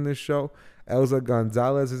Skarsgård's in this show. Elsa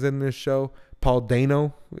Gonzalez is in this show. Paul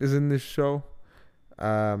Dano is in this show.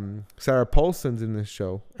 Sarah Paulson's in this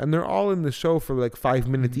show. And they're all in the show for like 5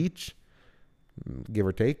 minutes each, give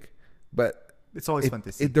or take. But it's always fun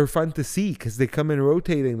to see. They're fun to see because they come in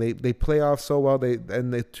rotating. They play off so well.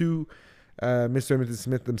 And the two, Mr. and Mrs.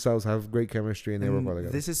 Smith themselves have great chemistry and they work well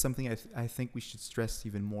together. This is something I think we should stress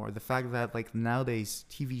even more. The fact that like nowadays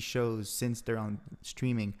TV shows, since they're on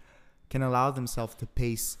streaming, can allow themselves to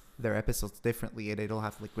pace their episodes differently and they don't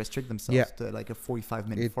have to like restrict themselves to like a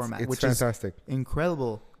 45-minute format, which fantastic. Is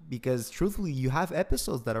incredible because truthfully you have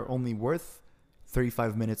episodes that are only worth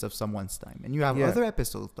 35 minutes of someone's time and you have other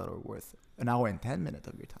episodes that are worth an hour and 10 minutes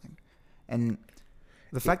of your time. And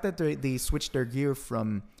the fact that they switch their gear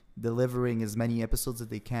from delivering as many episodes as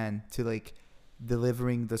they can to like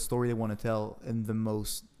delivering the story they want to tell in the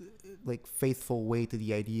most like faithful way to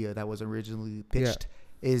the idea that was originally pitched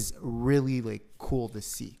is really like cool to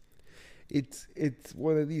see. It's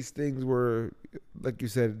one of these things where, like you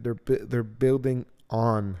said, they're building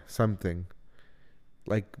on something.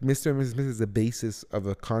 Like Mr. and Mrs. Smith is the basis of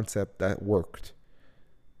a concept that worked.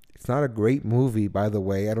 It's not a great movie, by the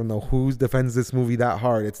way. I don't know who defends this movie that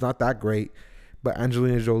hard. It's not that great. But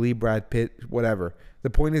Angelina Jolie, Brad Pitt, whatever. The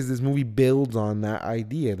point is this movie builds on that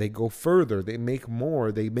idea. They go further. They make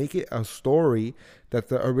more. They make it a story that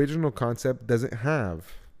the original concept doesn't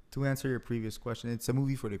have. To answer your previous question, it's a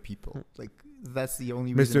movie for the people. Like, that's the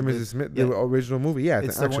only reason. Mr. and Mrs. Smith, the original movie. Yeah,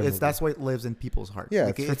 it's an action movie. That's why it lives in people's hearts. Yeah,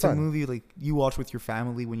 like, it's a movie like you watch with your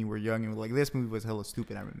family when you were young and were like, this movie was hella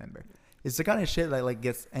stupid, I remember. It's the kind of shit that like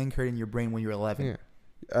gets anchored in your brain when you're 11.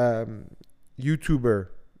 Yeah. YouTuber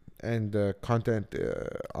and content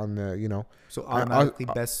on the, you know. So automatically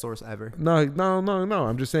best source ever. No.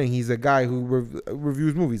 I'm just saying he's a guy who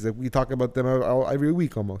reviews movies. Like we talk about them every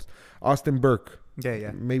week almost. Austin Burke.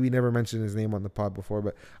 Yeah. Maybe never mentioned his name on the pod before,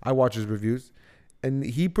 but I watch his reviews, and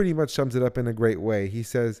he pretty much sums it up in a great way. He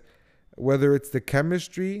says, whether it's the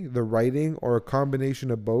chemistry, the writing, or a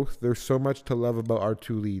combination of both, there's so much to love about our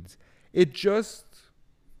two leads. It just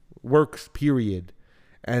works, period.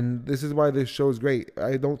 And this is why this show is great.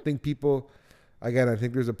 I don't think people, again, I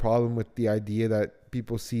think there's a problem with the idea that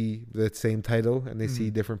people see the same title and they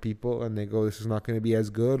see different people and they go, this is not going to be as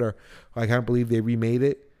good, or I can't believe they remade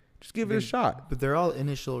it. Just give it a shot. But they're all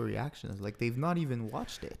initial reactions. Like, they've not even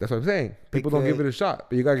watched it. That's what I'm saying. People don't give it a shot,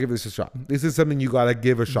 but you got to give this a shot. This is something you got to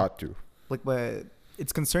give a shot to. Like, but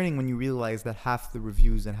it's concerning when you realize that half the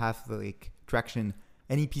reviews and half the, like, traction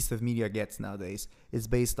any piece of media gets nowadays is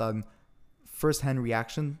based on first-hand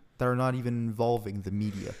reaction that are not even involving the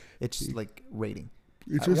media. It's just, like, rating.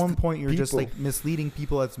 At one point, you're just, like, misleading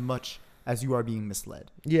people as much as you are being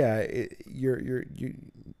misled. Yeah,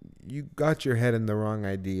 you got your head in the wrong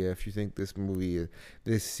idea if you think this movie,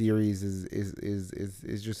 this series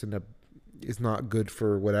is just is not good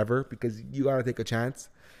for whatever, because you gotta take a chance.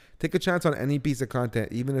 Take a chance on any piece of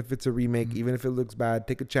content, even if it's a remake, even if it looks bad.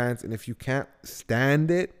 Take a chance, and if you can't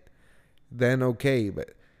stand it, then okay.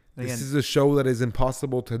 But this is a show that is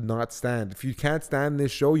impossible to not stand. If you can't stand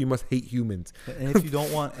this show, you must hate humans. And if you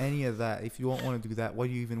don't want any of that, if you don't want to do that, why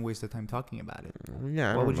do you even waste the time talking about it?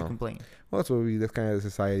 Yeah, why would you complain? Well, that's kind of the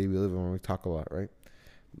society we live in, when we talk a lot, right?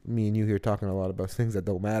 Me and you here talking a lot about things that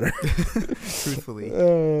don't matter. Truthfully,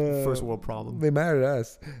 first world problem. They matter to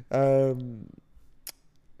us. I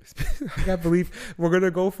can't believe we're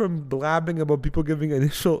gonna go from blabbing about people giving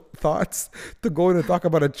initial thoughts to going to talk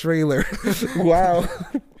about a trailer. Wow.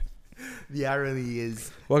 The irony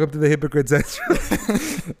is. Welcome to the Hypocrite Central.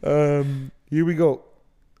 Here we go.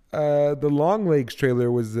 The Long Legs trailer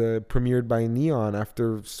was premiered by Neon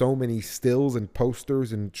after so many stills and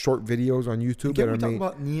posters and short videos on YouTube. Can we talk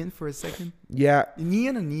about Neon for a second? Yeah.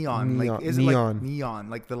 Neon and Neon. Like, is Neon. It like Neon,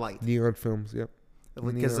 like the light? Neon Films, yep.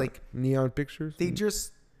 Because like Neon Pictures.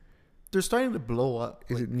 They're starting to blow up.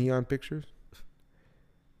 Is it Neon Pictures?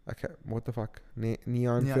 Okay, what the fuck?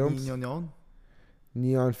 Neon Films.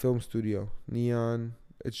 Neon Film Studio. Neon.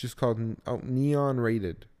 It's just called Neon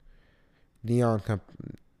Rated. Neon. I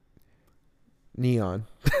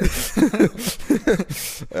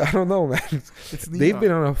don't know, man. They've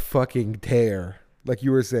been on a fucking tear. Like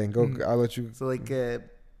you were saying. Go. I'll let you. So like,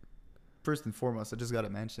 first and foremost, I just gotta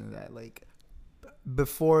mention that like,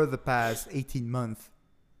 before the past 18 months,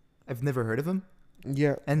 I've never heard of him.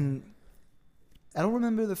 Yeah. And I don't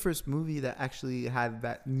remember the first movie that actually had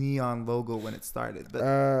that neon logo when it started. But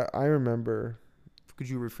I remember. Could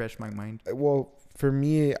you refresh my mind? Well, for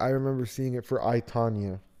me, I remember seeing it for I,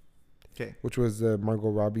 Tonya. Okay. Which was the Margot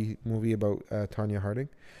Robbie movie about Tonya Harding.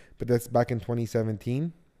 But that's back in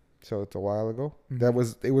 2017. So it's a while ago.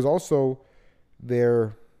 Mm-hmm. It was also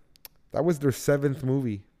their 7th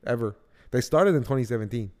movie ever. They started in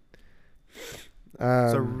 2017.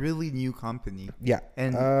 It's a really new company. Yeah.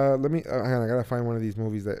 And let me hang on, I gotta find one of these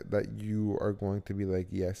movies that you are going to be like,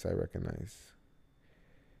 yes, I recognize.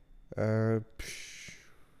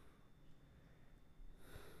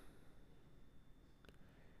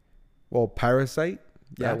 Well, Parasite,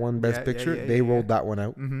 that one Best Picture. They rolled that one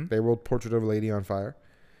out. Mm-hmm. They rolled Portrait of a Lady on Fire.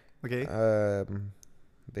 Okay.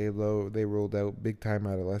 They rolled out Big Time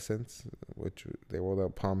Adolescence, which they rolled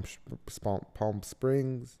out Palm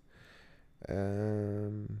Springs.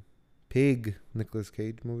 Pig, Nicolas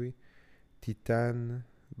Cage movie. Titan,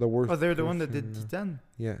 the worst. Oh, they're the one that did Titan.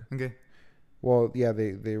 Yeah. Okay. Well, yeah,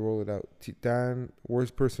 they rolled it out. Titan,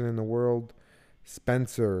 Worst Person in the World.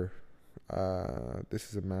 Spencer. This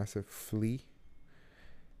is a massive. Flea.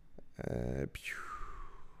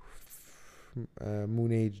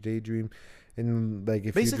 Moon Age Daydream. And like,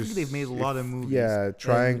 if basically they've made a lot of movies. Yeah,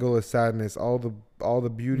 Triangle of Sadness, all the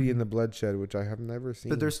beauty and the bloodshed, which I have never seen.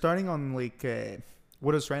 But they're starting on like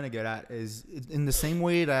what I was trying to get at is in the same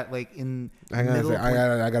way that like in I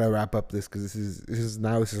gotta wrap up this because this is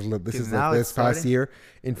this past year.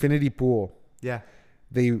 Infinity Pool. Yeah.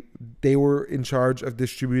 They were in charge of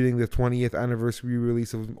distributing the 20th anniversary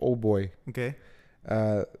release of Old Boy. Okay.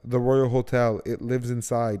 The Royal Hotel, It Lives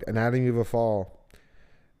Inside, Anatomy of a Fall.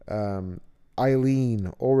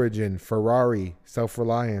 Eileen, Origin, Ferrari,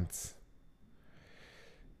 Self-Reliance.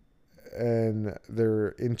 And they're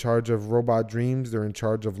in charge of Robot Dreams. They're in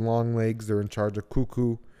charge of Long Legs. They're in charge of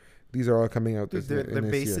Cuckoo. These are all coming out this year. They're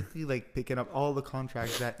basically like picking up all the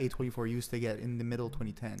contracts that A24 used to get in the middle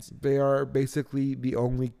 2010s. They are basically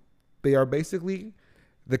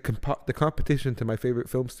the competition to my favorite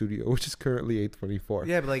film studio, which is currently A24.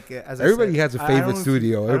 Yeah, but like as Everybody I has said, a I don't favorite know if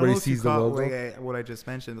studio. I don't know Everybody if you sees the caught logo. what I just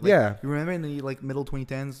mentioned. But like, Yeah. you remember in the like middle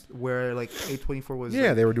 2010s where like A24 was Yeah,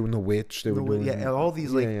 like, they were doing The Witch. They were doing all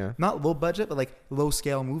these like not low budget but like low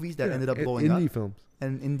scale movies that ended up blowing indie up. films.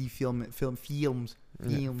 And indie films. So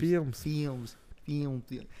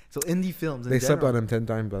indie films. They slept on him 10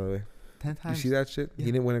 times, by the way. 10 times. You see that shit? Yeah.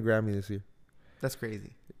 He didn't win a Grammy this year. That's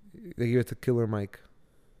crazy. They gave it to Killer Mike.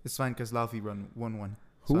 It's fine because Laufey won one.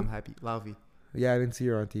 Who? So I'm happy. Laufey. Yeah, I didn't see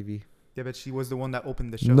her on TV. Yeah, but she was the one that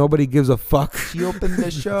opened the show. Nobody gives a fuck. She opened the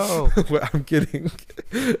show. Well, I'm kidding.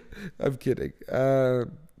 I'm kidding.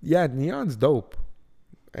 Yeah, Neon's dope.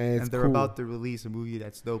 And they're about to release a movie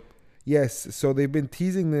that's dope. Yes, so they've been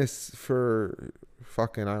teasing this for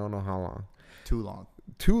fucking I don't know how long.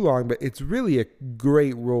 Too long, but it's really a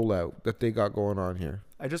great rollout that they got going on here.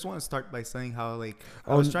 I just want to start by saying how like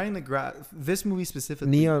I was trying to grab this movie specifically.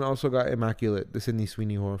 Neon also got Immaculate, the Sydney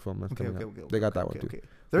Sweeney horror film that's coming out. They got that one too.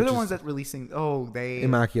 They're the ones that releasing. They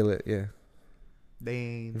Immaculate, yeah.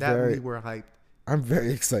 We were hyped. I'm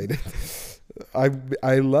very excited.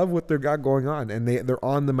 I love what they got going on, and they're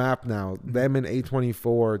on the map now. Mm-hmm. Them and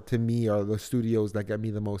A24 to me are the studios that get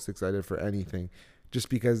me the most excited for anything, just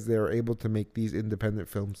because they're able to make these independent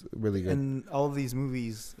films really good. And all of these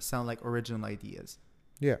movies sound like original ideas.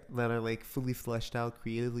 Yeah, that are like fully fleshed out,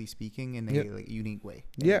 creatively speaking, in a like unique way.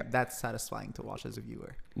 And yeah, that's satisfying to watch as a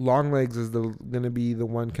viewer. Longlegs is going to be the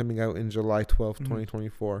one coming out in July 12th,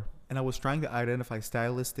 2024. And I was trying to identify,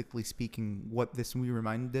 stylistically speaking, what this movie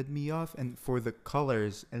reminded me of. And for the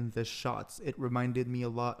colors and the shots, it reminded me a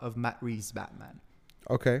lot of Matt Reeves' Batman.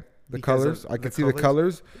 Okay. The colors. I can see the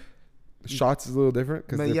colors. The shots is a little different.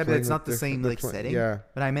 But it's not the same like setting. Yeah.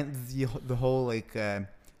 But I meant the whole like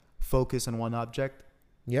focus on one object.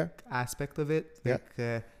 Yeah. Aspect of it. Like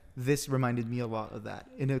this reminded me a lot of that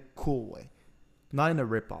in a cool way. Not in a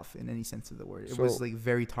rip-off in any sense of the word. It was like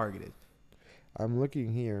very targeted. I'm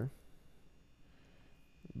looking here.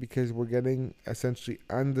 Because we're getting essentially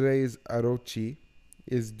Andres Arochi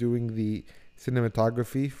is doing the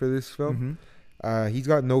cinematography for this film. Mm-hmm. He's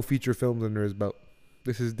got no feature films under his belt.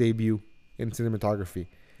 This is his debut in cinematography.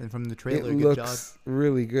 And from the trailer, it good looks job.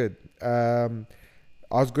 Really good.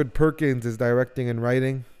 Osgood Perkins is directing and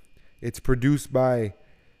writing. It's produced by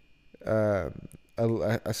a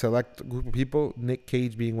select group of people, Nick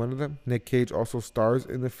Cage being one of them. Nick Cage also stars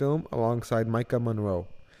in the film alongside Micah Monroe.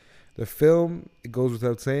 The film, it goes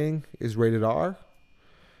without saying, is rated R.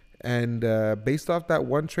 And based off that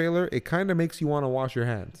one trailer, it kind of makes you want to wash your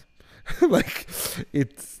hands. Like,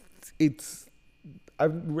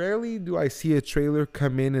 rarely do I see a trailer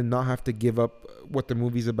come in and not have to give up what the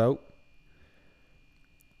movie's about.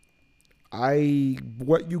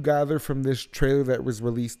 What you gather from this trailer that was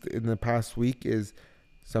released in the past week is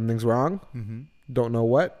something's wrong. Mm-hmm. Don't know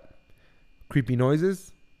what. Creepy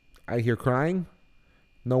noises. I hear crying.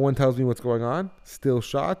 No one tells me what's going on. Still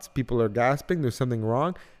shots. People are gasping. There's something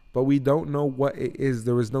wrong. But we don't know what it is.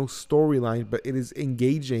 There is no storyline, but it is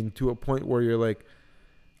engaging to a point where you're like,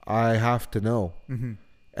 I have to know. Mm-hmm.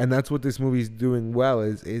 And that's what this movie's doing well.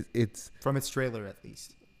 It's from its trailer, at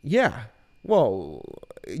least. Yeah. Well,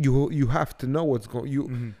 you have to know what's going.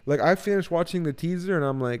 Mm-hmm. Like, I finished watching the teaser and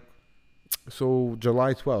I'm like, so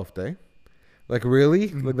July 12th, eh? Like, really?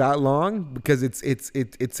 Mm-hmm. Like that long? Because it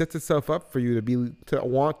sets itself up for you to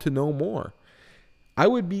want to know more. I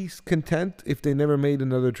would be content if they never made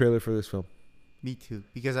another trailer for this film. Me too,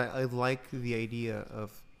 because I like the idea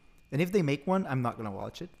of, and if they make one, I'm not gonna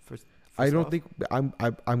watch it. I don't think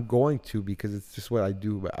I'm going to, because it's just what I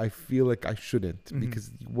do, but I feel like I shouldn't, mm-hmm.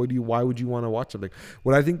 because why would you want to watch it? Like,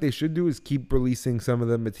 what I think they should do is keep releasing some of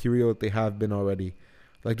the material that they have been already,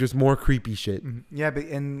 like just more creepy shit. Mm-hmm. Yeah, but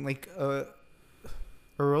and like a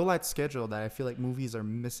rollout schedule that I feel like movies are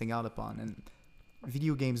missing out upon, and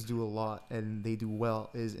video games do a lot and they do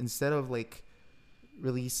well, is instead of like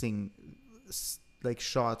releasing like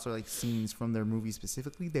shots or like scenes from their movie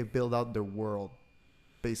specifically, they build out their world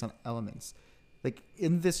based on elements. Like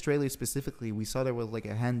in this trailer specifically, we saw there was like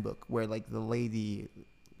a handbook where like the lady,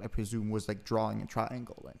 I presume, was like drawing a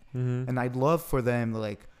triangle in. Mm-hmm. And I'd love for them to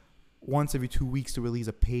like once every 2 weeks to release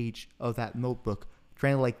a page of that notebook,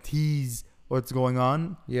 trying to like tease what's going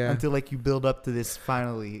on, until like you build up to this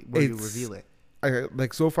finally where you reveal it.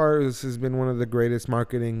 Like so far, this has been one of the greatest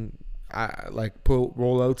marketing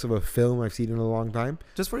rollouts of a film I've seen in a long time.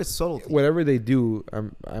 Just for its subtlety. Whatever they do,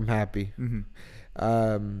 I'm happy.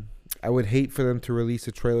 Mm-hmm. I would hate for them to release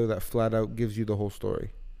a trailer that flat out gives you the whole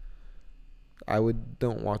story.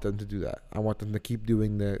 Don't want them to do that. I want them to keep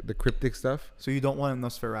doing the cryptic stuff. So you don't want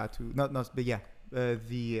Nosferatu, not Nosferatu.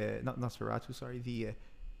 Sorry, the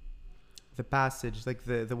the passage, like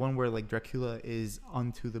the one where like Dracula is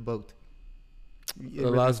onto the boat. The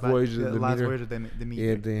last voyage of the last meter. voyage of the meter.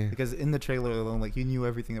 Yeah, Because in the trailer alone, like you knew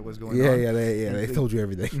everything that was going on. They told you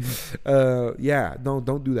everything. No,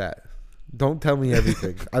 don't do that. Don't tell me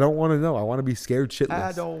everything. I don't want to know. I want to be scared shitless.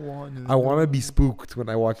 I don't want to. I want to be spooked when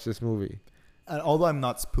I watch this movie. And although I'm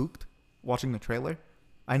not spooked watching the trailer,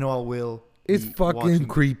 I know I will. It's fucking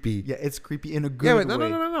creepy. Yeah, it's creepy in a good way.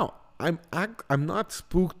 No. I'm not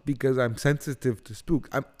spooked because I'm sensitive to spook.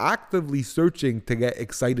 I'm actively searching to get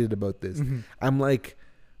excited about this. Mm-hmm. I'm like,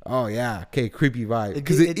 oh yeah, okay, creepy vibe,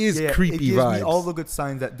 because it is creepy it gives vibes. me all the good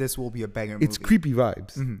signs that this will be a banger movie. It's creepy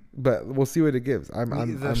vibes, Mm-hmm. but we'll see what it gives. I'm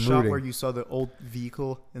the shot rooting. where you saw the old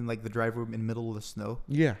vehicle in like the drive room in the middle of the snow.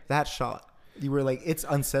 Yeah, that shot, you were like, it's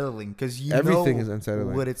unsettling because everything is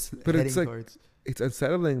unsettling. What it's but heading it's like towards. It's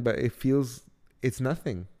unsettling, but it feels. It's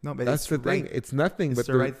nothing. No, but that's the thing. right. It's nothing, It's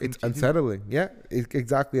but right it's unsettling. Yeah,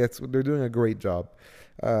 exactly. That's what they're doing a great job.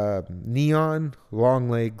 Neon, long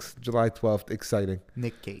legs, July 12th, exciting.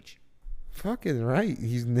 Nick Cage. Fucking right.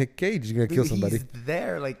 He's Nick Cage. He's gonna kill somebody. He's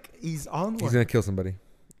there, like he's on one. He's gonna kill somebody.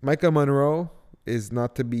 Micah Monroe is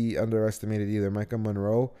not to be underestimated either. Micah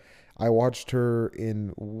Monroe, I watched her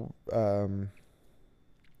in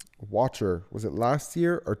Watcher. Was it last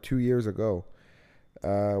year or 2 years ago?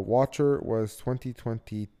 Watcher was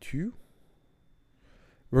 2022.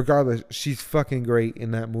 Regardless, she's fucking great in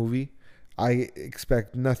that movie. I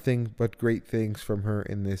expect nothing but great things from her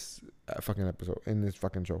in this fucking episode, in this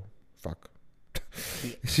fucking show. Fuck.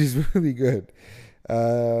 She's really good. We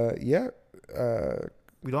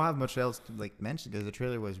don't have much else to like mention because the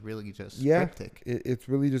trailer was really just cryptic. It's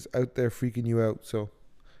really just out there freaking you out. So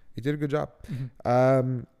it did a good job.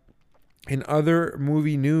 Mm-hmm. In other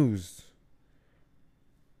movie news,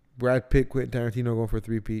 Brad Pitt, Quentin Tarantino going for a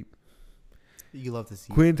three-peat. You love to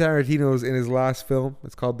see Quentin Tarantino's in his last film.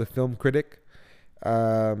 It's called The Film Critic.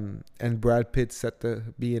 And Brad Pitt's set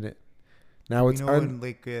to be in it. Now it's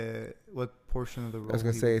what portion of the role? I was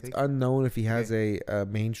gonna say it's unknown if he has a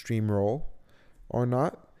mainstream role or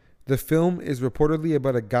not. The film is reportedly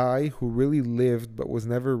about a guy who really lived but was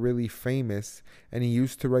never really famous, and he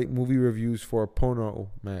used to write movie reviews for a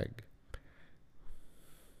porno mag.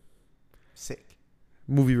 Sick.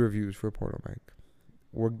 Movie reviews for a porno mag.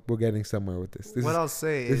 We're getting somewhere with this. I'll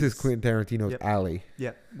say this is Quentin Tarantino's alley.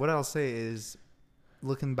 Yeah. What I'll say is,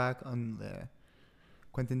 looking back on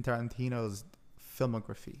Quentin Tarantino's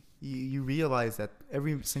filmography, you realize that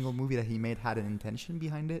every single movie that he made had an intention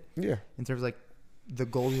behind it. Yeah. In terms of like the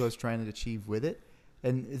goal he was trying to achieve with it,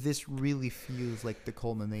 and this really feels like the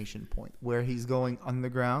culmination point where he's going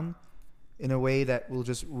underground in a way that will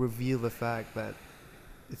just reveal the fact that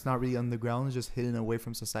it's not really underground; it's just hidden away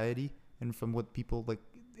from society and from what people like.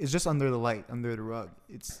 It's just under the light, under the rug.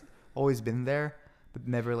 It's always been there, but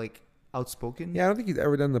never like outspoken. Yeah, I don't think he's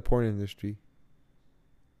ever done the porn industry.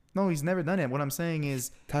 No, he's never done it. What I'm saying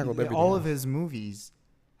is, all of his movies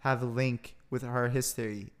have a link with our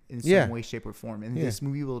history in some way, shape, or form, and this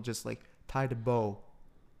movie will just like tie the bow.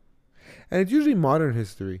 And it's usually modern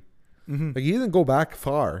history. Mm-hmm. Like he didn't go back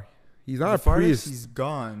far. He's not the farthest he's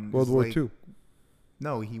gone. World War II.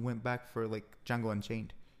 No, he went back for like Django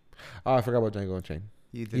Unchained. Oh, I forgot about Django Unchained.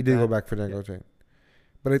 He did go back for Django Unchained.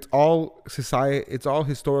 But it's all society. It's all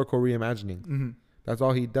historical reimagining. Mm-hmm. That's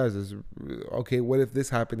all he does is, okay, what if this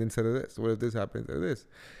happened instead of this? What if this happened instead of this?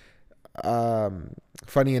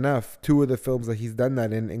 Funny enough, two of the films that he's done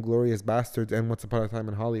that in, Inglourious Bastards and Once Upon a Time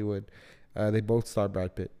in Hollywood, they both star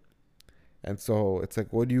Brad Pitt. And so it's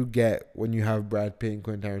like, what do you get when you have Brad Pitt and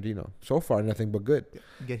Quentin Tarantino? So far, nothing but good.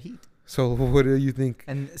 You get heat. So what do you think?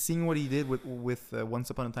 And seeing what he did with Once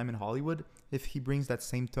Upon a Time in Hollywood, if he brings that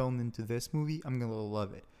same tone into this movie, I'm going to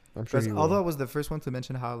love it. I'm sure he will. Although I was the first one to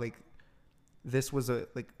mention how like this was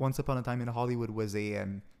Once Upon a Time in Hollywood was a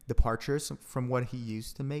departure from what he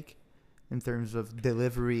used to make in terms of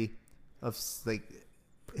delivery of like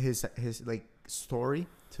his like story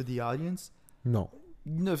to the audience. No,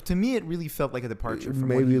 to me it really felt like a departure from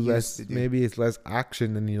maybe what he less. used to do. Maybe it's less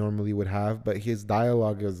action than he normally would have, but his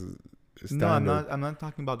dialogue is standard. No, I'm not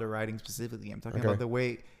talking about the writing specifically. I'm talking about the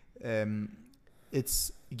way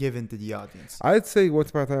it's given to the audience. I'd say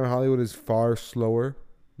Once Upon a Time in Hollywood is far slower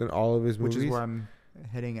than all of his movies. Which is where I'm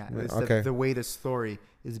heading at. Okay. The way the story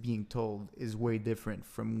is being told is way different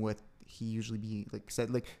from what he usually said.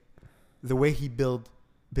 Like the way he built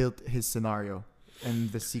his scenario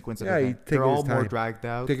and the sequence of events. They're all more dragged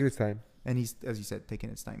out. Taking his time. And he's, as you said, taking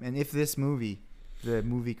his time. And if this movie, the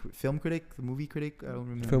movie critic, I don't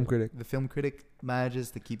remember. The film critic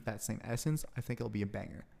manages to keep that same essence, I think it'll be a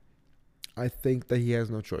banger. I think that he has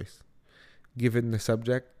no choice. Given the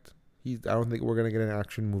subject, I don't think we're gonna get an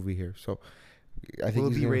action movie here. So I think Will it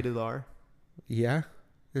he's be gonna, rated R? Yeah,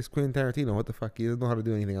 it's Quentin Tarantino. What the fuck? He doesn't know how to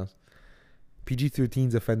do anything else.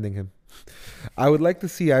 PG-13's offending him. I would like to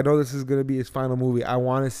see. I know this is gonna be his final movie. I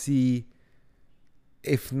want to see,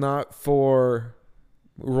 if not for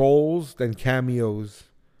roles, then cameos.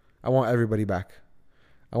 I want everybody back.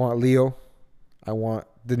 I want Leo. I want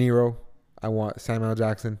De Niro. I want Samuel L.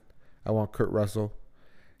 Jackson. I want Kurt Russell.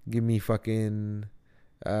 Give me fucking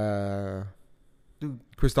Dude,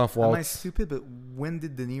 Christoph am I Waltz. stupid? But when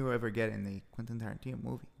did De Niro ever get in a Quentin Tarantino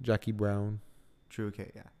movie? Jackie Brown. True.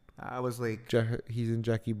 Okay. Yeah. I was like, He's in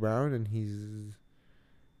Jackie Brown, and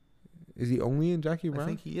is he only in Jackie Brown? I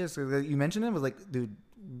think he is. You mentioned it. I was like, dude.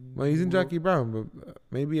 Well, he's in Jackie Brown, but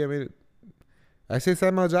maybe I made it. I say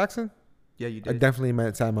Samuel L. Jackson. Yeah, you I did. definitely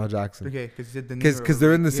meant Samuel L. Jackson. Okay, because you said De Niro. Because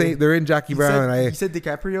they're in the same. They're in Jackie Brown, and you said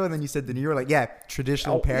DiCaprio, and then you said De Niro. Like, yeah,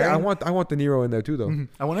 traditional yeah, pairing. I want De Niro in there too, though. Mhm.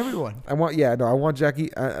 I want everyone. I want Jackie.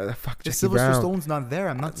 Fuck If Jackie Sylvester Brown. Stone's not there,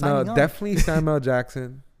 I'm not signing No, up. definitely Samuel L.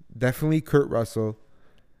 Jackson. Definitely Kurt Russell.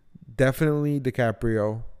 Definitely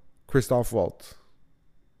DiCaprio. Christoph Waltz.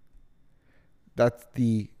 That's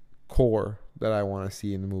the core that I want to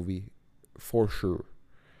see in the movie, for sure.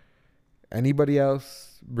 Anybody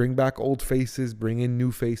else, bring back old faces, bring in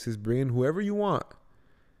new faces, bring in whoever you want.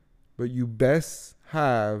 But you best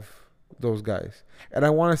have those guys. And I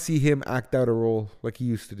want to see him act out a role like he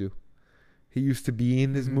used to do. He used to be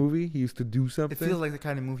in this movie. He used to do something. It feels like the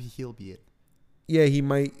kind of movie he'll be in. Yeah, he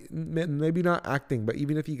might, maybe not acting, but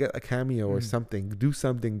even if he got a cameo or something, do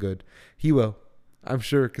something good. He will. I'm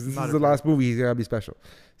sure, because this is the last movie. He's going to be special.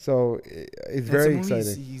 So it's very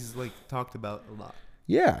exciting. He's like talked about a lot.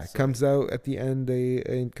 Yeah, it comes out at the end.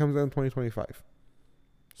 It comes out in 2025.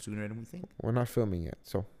 Sooner than we think. We're not filming yet,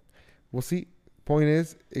 so we'll see. Point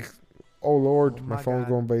is, oh Lord, Oh my my phone's God.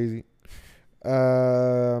 going crazy.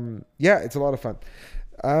 Yeah, it's a lot of fun.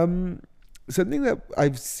 Something that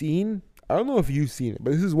I've seen. I don't know if you've seen it,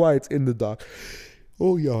 but this is why it's in the doc.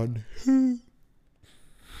 Oh, yawn.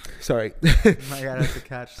 Sorry. I gotta have to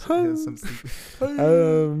catch some sleep.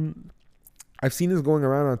 I've seen this going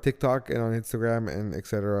around on TikTok and on Instagram and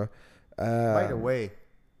etc. By the way,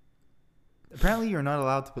 apparently you're not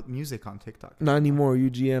allowed to put music on TikTok. Not anymore.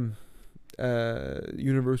 UGM,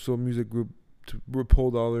 Universal Music Group,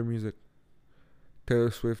 pulled all their music.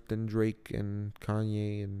 Taylor Swift and Drake and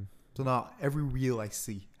Kanye and. So now every reel I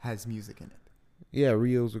see has music in it. Yeah,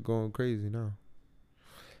 reels are going crazy now.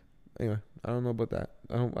 Anyway, I don't know about that.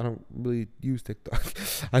 I don't really use TikTok.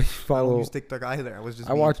 I follow. I don't use TikTok either.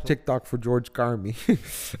 I watch TikTok for George Carmi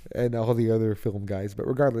and all the other film guys. But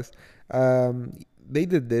regardless, they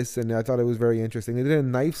did this, and I thought it was very interesting. They did a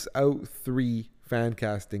Knives Out 3 fan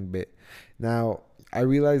casting bit. Now, I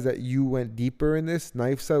realized that you went deeper in this.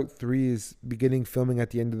 Knives Out 3 is beginning filming at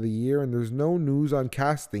the end of the year, and there's no news on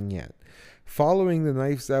casting yet. Following the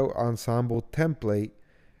Knives Out ensemble template,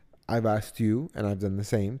 I've asked you, and I've done the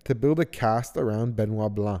same, to build a cast around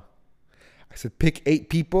Benoit Blanc. I said, pick 8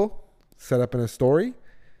 people, set up in a story,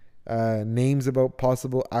 names about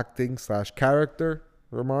possible acting / character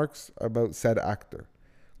remarks about said actor.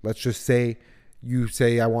 Let's just say you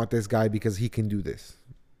say, I want this guy because he can do this.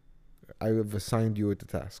 I have assigned you with the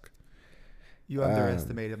task. You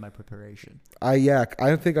underestimated my preparation. I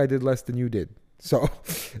don't think I did less than you did. So,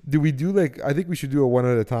 do we do I think we should do a one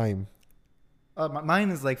at a time. Mine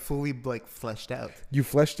is fully fleshed out. You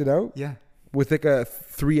fleshed it out? Yeah. With a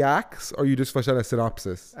 3 acts, or you just fleshed out a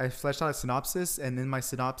synopsis? I fleshed out a synopsis, and in my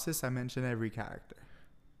synopsis, I mention every character.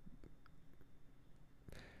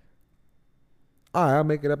 I'll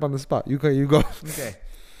make it up on the spot. You go. Okay.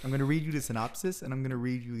 I'm going to read you the synopsis, and I'm going to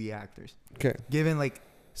read you the actors. Okay. Given,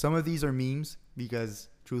 some of these are memes, because,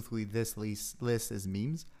 truthfully, this list is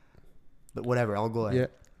memes. But whatever, I'll go ahead. Yeah.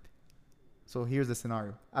 So here's the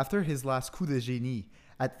scenario. After his last coup de génie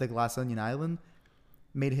at the Glass Onion Island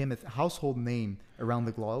made him a household name around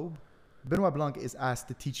the globe, Benoit Blanc is asked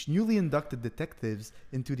to teach newly inducted detectives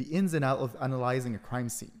into the ins and outs of analyzing a crime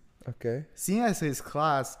scene. Okay. Seeing as his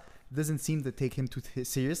class doesn't seem to take him too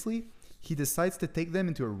seriously, he decides to take them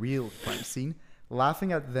into a real crime scene,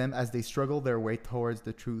 laughing at them as they struggle their way towards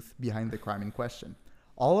the truth behind the crime in question.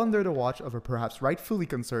 All under the watch of a perhaps rightfully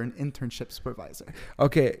concerned internship supervisor.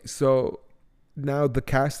 Okay, so now the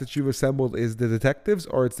cast that you've assembled is the detectives,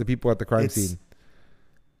 or it's the people at the crime scene?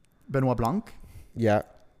 Benoit Blanc. Yeah.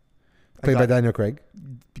 Played by Daniel Craig.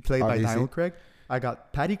 Played Obviously. by Daniel Craig. I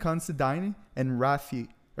got Patty Considine and Raf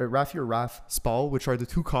Spall, which are the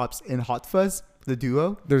 2 cops in Hot Fuzz, the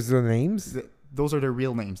duo. There's the names? Those are their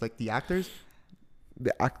real names, the actors.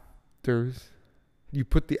 The actors. You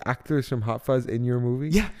put the actors from Hot Fuzz in your movie?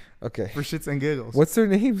 Yeah, Okay. for shits and giggles. What's their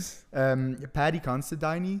names? Paddy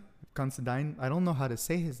Considine. I don't know how to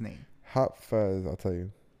say his name. Hot Fuzz, I'll tell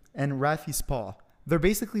you. And Rafi Spall. They're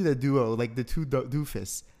basically the duo, like the two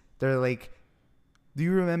doofus. They're like, do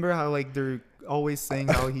you remember how like they're always saying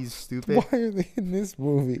how he's stupid? Why are they in this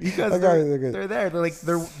movie? Because they're there. They're like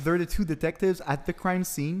they're the two detectives at the crime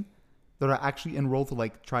scene that are actually enrolled to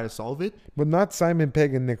like try to solve it. But not Simon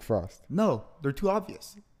Pegg and Nick Frost. No, they're too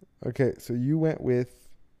obvious. Okay, so you went with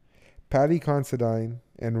Paddy Considine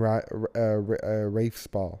and Rafe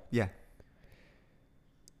Spall. Yeah.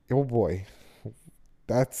 Oh boy,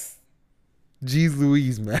 that's Jeez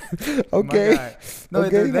Louise, man. Okay. No, okay,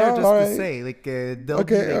 they're there just all to right. say like they'll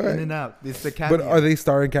be like, in and out. It's the cameo. But are they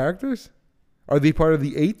starring characters? Are they part of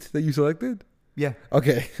the 8 that you selected? Yeah.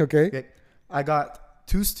 Okay. Okay. I got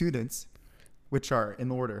 2 students, which are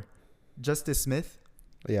in order: Justice Smith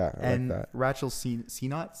Yeah, I and like that. Rachel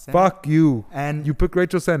Sennott. Fuck you. And You put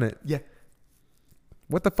Rachel Sennett. yeah,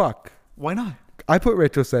 What the fuck? why not? I put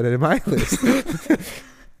Rachel Sennett in my list.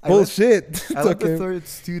 I Bullshit. I left the third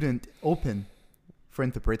student open for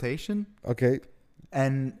interpretation, Okay.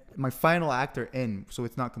 and my final actor in, so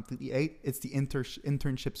it's not completely 8. It's the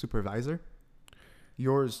internship supervisor.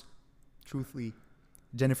 Yours, truthfully,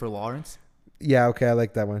 Jennifer Lawrence. Yeah, okay, I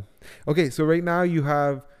like that one. Okay, so right now you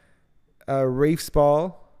have Rafe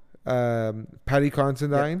Spall, Paddy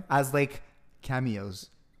Considine. As like cameos.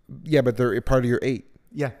 Yeah, but they're part of your 8.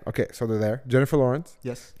 Yeah. Okay, so they're there. Jennifer Lawrence,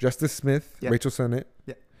 Yes. Justice Smith, Yeah. Rachel Sennett.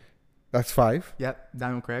 Yeah. That's 5. Yeah.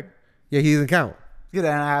 Daniel Craig. Yeah, he doesn't count. Yeah.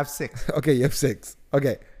 Then I have 6. Okay, you have 6.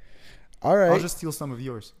 Okay. All right. I'll just steal some of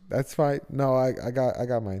yours. That's fine. No, I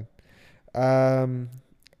got mine.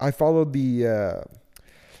 I followed the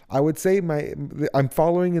I would say I'm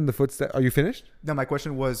following in the footsteps. Are you finished? No, my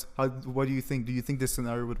question was, what do you think? Do you think this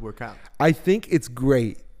scenario would work out? I think it's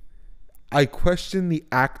great. I question the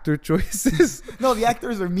actor choices. No, the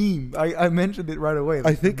actors are mean. I mentioned it right away.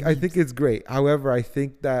 I think it's great. However, I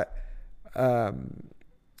think that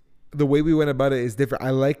the way we went about it is different.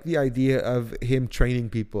 I like the idea of him training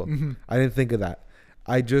people. Mm-hmm. I didn't think of that.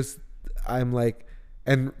 I'm like,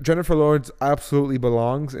 and Jennifer Lawrence absolutely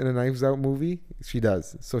belongs in a Knives Out movie. She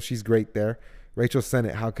does. So she's great there. Rachel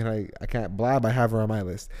Sennett, I can't blab. I have her on my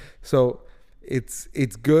list. So it's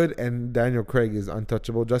good, and Daniel Craig is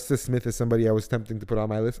untouchable. Justice Smith is somebody I was tempting to put on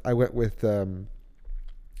my list. I went with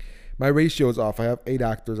my ratio is off. I have 8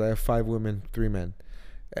 actors. I have 5 women, 3 men,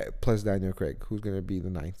 plus Daniel Craig, who's going to be the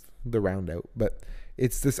 9th, the round out. But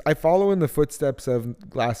it's this. I follow in the footsteps of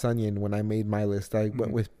Glass Onion. When I made my list, I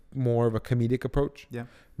went with more of a comedic approach. Yeah,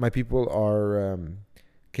 my people are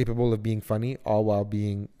capable of being funny, all while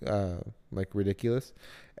being like ridiculous.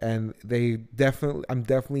 And I'm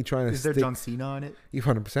definitely trying to. Is there John Cena on it?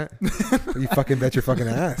 100%. You fucking bet your fucking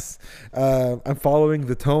ass. I'm following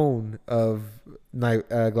the tone of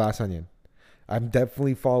Glass Onion. I'm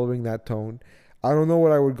definitely following that tone. I don't know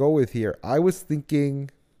what I would go with here. I was thinking.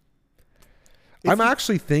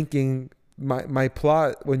 Actually thinking my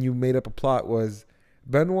plot when you made up a plot was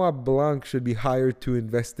Benoit Blanc should be hired to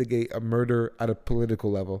investigate a murder at a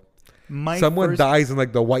political level. Someone dies in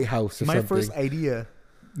like the White House or something. My first idea,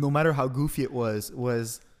 no matter how goofy it was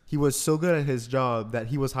he was so good at his job that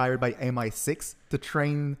he was hired by MI6 to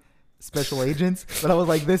train special agents. But I was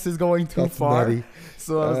like, this is going too far. Nutty.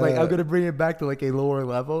 So I was like, I'm going to bring it back to like a lower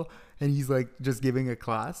level. And he's like just giving a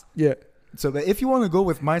class. Yeah. So that if you want to go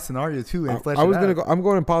with my scenario too and flesh I'm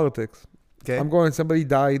going in politics. Okay. I'm going, somebody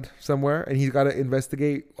died somewhere and he's got to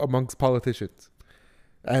investigate amongst politicians.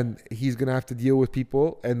 And he's going to have to deal with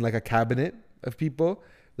people and like a cabinet of people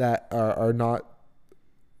that are not,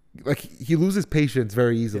 like he loses patience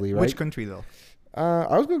very easily, right? Which country though?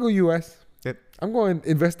 I was going to go U.S. Yep. I'm going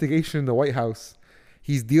investigation in the White House.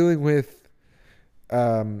 He's dealing with,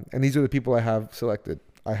 and these are the people I have selected.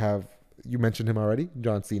 You mentioned him already,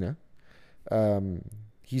 John Cena.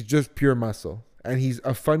 He's just pure muscle. And he's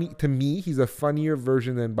a funnier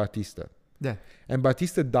version than Batista. Yeah. And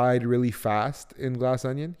Batista died really fast in Glass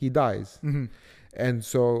Onion. He dies. Mm-hmm. And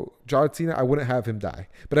so John Cena, I wouldn't have him die.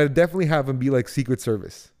 But I'd definitely have him be like Secret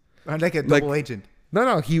Service. Like a double agent.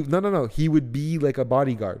 No. He would be like a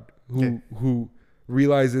bodyguard who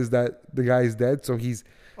realizes that the guy is dead. So he's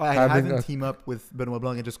I have him team up with Benoit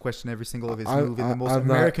Blanc and just question every single of his move in the most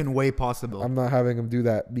American way possible. I'm not having him do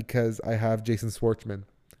that because I have Jason Schwartzman.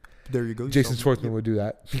 There you go. Jason Schwartzman would do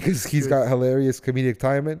that because he's got hilarious comedic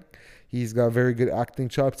timing. He's got very good acting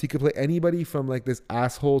chops. He could play anybody from like this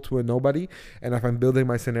asshole to a nobody. And if I'm building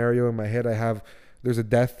my scenario in my head, there's a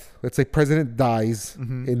death. Let's say president dies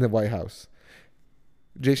in the White House.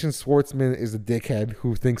 Jason Schwartzman is a dickhead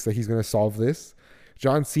who thinks that he's going to solve this.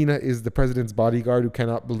 John Cena is the president's bodyguard who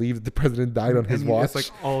cannot believe that the president died on his watch. It's like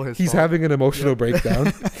all his He's fault. having an emotional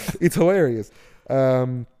breakdown. It's hilarious.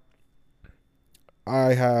 I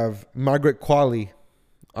have Margaret Qualley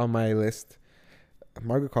on my list.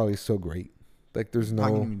 Margaret Qualley is so great. Like there's How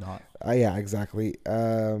can no. you not? Yeah, exactly.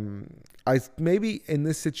 I maybe in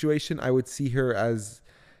this situation I would see her as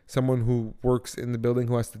someone who works in the building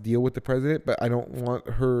who has to deal with the president, but I don't want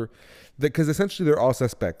her because essentially they're all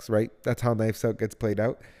suspects, right? That's how Knives Out gets played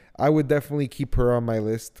out. I would definitely keep her on my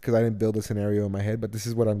list because I didn't build a scenario in my head, but this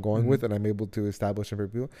is what I'm going with, and I'm able to establish it for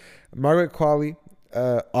people. Margaret Qualley,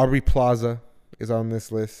 Aubrey Plaza is on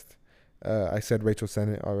this list. I said Rachel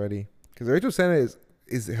Sennett already because Rachel Sennett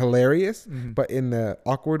is hilarious, but in the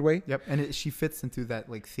awkward way. Yep, and she fits into that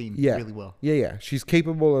like theme really well. Yeah. She's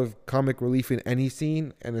capable of comic relief in any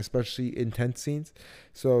scene, and especially intense scenes.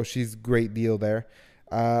 So she's great deal there.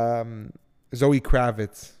 Zoe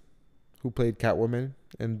Kravitz, who played Catwoman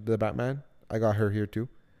in the Batman, I got her here too.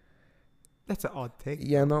 That's an odd take.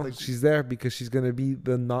 Yeah, no, like, she's there because she's gonna be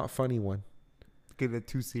the not funny one. Get it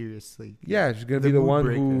too seriously. Yeah, she's gonna be the one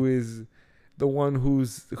who is. The one who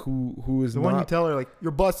is the not, one you tell her like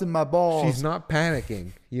you're busting my balls. She's not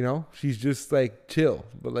panicking, you know. She's just like chill,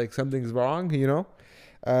 but like something's wrong, you know.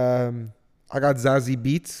 I got Zazie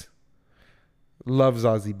Beetz. Love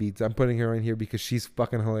Zazie Beetz. I'm putting her in here because she's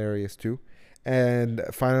fucking hilarious too. And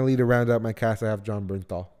finally, to round out my cast, I have John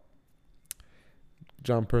Bernthal.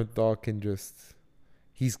 John Bernthal can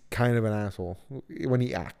just—he's kind of an asshole when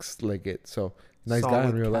he acts like it. So. Nice guy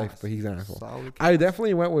in real life, but he's an asshole. I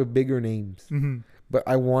definitely went with bigger names, but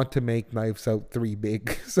I want to make Knives Out 3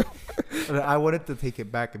 big. So I wanted to take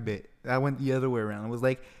it back a bit. I went the other way around. It was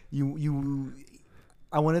like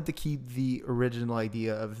I wanted to keep the original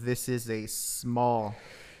idea of this is a small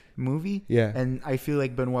movie. Yeah. And I feel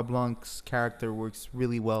like Benoit Blanc's character works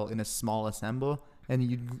really well in a small ensemble, and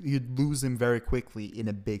you'd lose him very quickly in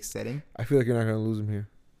a big setting. I feel like you're not going to lose him here.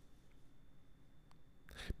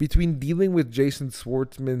 Between dealing with Jason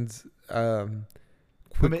Schwartzman's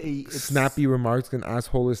quick, snappy remarks and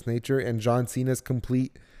assholeless nature and John Cena's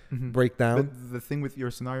complete breakdown. But the thing with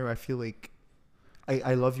your scenario, I feel like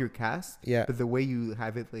I love your cast. Yeah. But the way you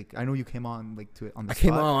have it, like I know you came on like to it on the spot. I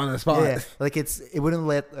came on the spot. Yeah. Like it wouldn't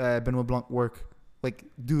let Benoit Blanc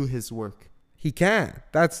do his work. He can't.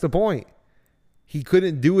 That's the point. He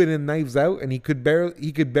couldn't do it in Knives Out, and he could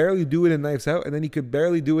barely do it in Knives Out, and then he could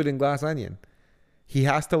barely do it in Glass Onion. He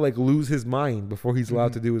has to like lose his mind before he's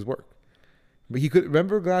allowed to do his work. But he could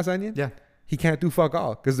remember Glass Onion. Yeah, he can't do fuck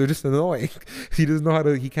all because they're just annoying. He doesn't know how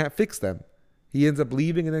to. He can't fix them. He ends up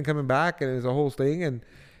leaving and then coming back, and it's a whole thing. And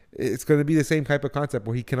it's going to be the same type of concept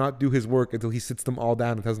where he cannot do his work until he sits them all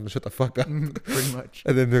down and tells them to shut the fuck up. Pretty much.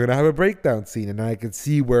 And then they're going to have a breakdown scene, and I can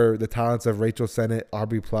see where the talents of Rachel Sennett,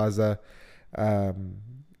 Aubrey Plaza,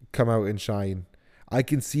 come out and shine. I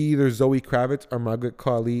can see either Zoe Kravitz or Margaret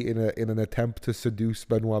Qualley in an attempt to seduce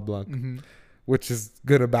Benoit Blanc, which is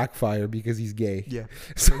gonna backfire because he's gay. Yeah.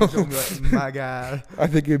 So my God, I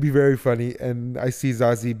think it'd be very funny. And I see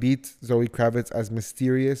Zazie Beetz, Zoe Kravitz as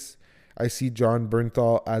mysterious. I see John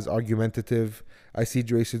Bernthal as argumentative. I see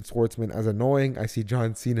Jason Schwartzman as annoying. I see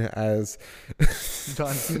John Cena as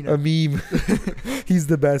John Cena. a meme. He's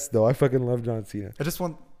the best though. I fucking love John Cena. I just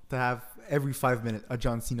want to have every 5 minutes a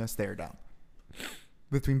John Cena stare down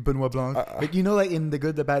between Benoit Blanc. Like, you know, like in The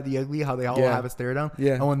Good, the Bad, the Ugly, how they all have a stare down?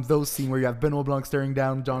 Yeah. I want those scenes where you have Benoit Blanc staring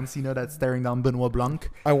down John Cena that's staring down Benoit Blanc.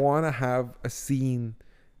 I want to have a scene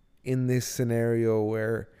in this scenario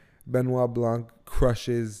where Benoit Blanc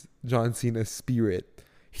crushes John Cena's spirit.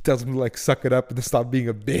 He tells him to like suck it up and to stop being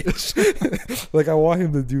a bitch. Like I want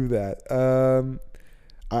him to do that.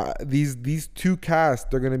 These two casts,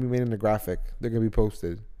 they're gonna be made in a graphic. They're gonna be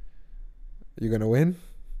posted. You're gonna win.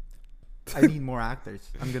 I need more actors.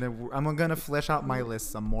 I'm gonna flesh out my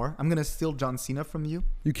list some more. I'm gonna steal John Cena from you.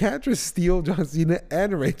 You can't just steal John Cena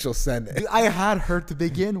and Rachel Sennett. Dude, I had her to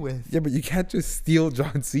begin with. Yeah, but you can't just steal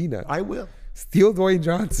John Cena. I will. Steal Dwayne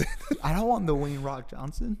Johnson. I don't want the Wayne Rock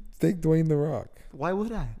Johnson. Take Dwayne The Rock. Why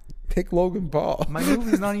would I? Take Logan Paul. My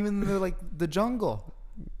movie's not even the jungle.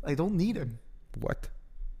 I don't need him. What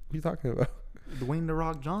are you talking about? Dwayne The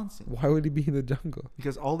Rock Johnson. Why would he be in the jungle?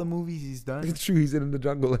 Because all the movies he's done. It's true, he's in the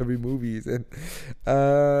jungle every movie he's in.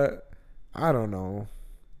 I don't know.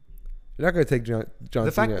 You're not gonna take John Cena.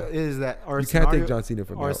 The fact is that you can't take John Cena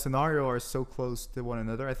from our scenario are so close to one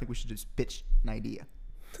another. I think we should just pitch an idea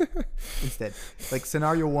instead, like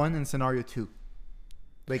scenario 1 and scenario 2.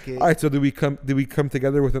 Like, all right. So do we come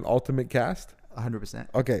together with an ultimate cast? 100%.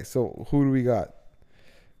 Okay. So who do we got?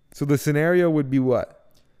 So the scenario would be what?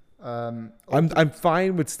 I'm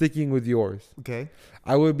fine with sticking with yours. Okay.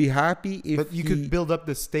 I would be happy if But you could build up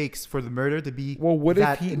the stakes for the murder to be what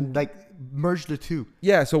that, if he and, like, merge the two.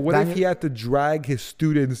 Yeah, so what if Daniel- he had to drag his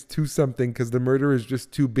students to something because the murder is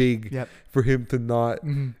just too big Yep. for him to not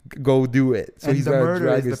Mm-hmm. go do it? So And he's the gotta murder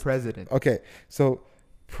drag is his the president. Okay, so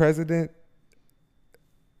president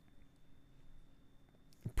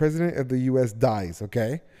of the U.S. dies.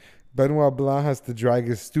 Okay, Benoit Blanc has to drag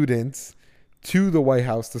his students to the White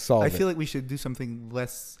House to solve I it. feel like we should do something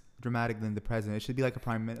less dramatic than the president. It should be like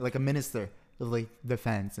like a minister of like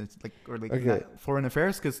defense, it's like, or like Okay. foreign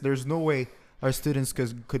affairs, because there's no way our students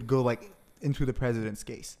could go like into the president's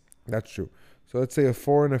case. That's true. So let's say a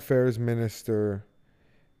foreign affairs minister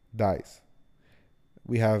dies.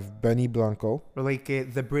 We have Benny Blanco. Or like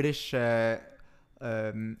the British, you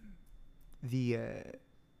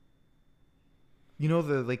know,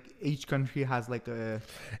 the like each country has like a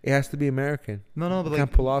It has to be American. but You like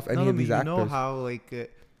can't pull off any but of these you actors. know how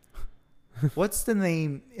like what's the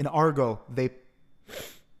name in Argo?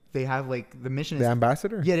 They have like the mission The is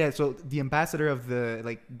ambassador? yeah. So the ambassador of the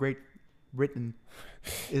like Great Britain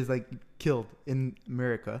is like killed in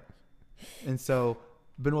America, and so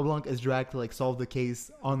Benoit Blanc is dragged to like solve the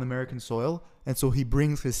case on American soil, and so he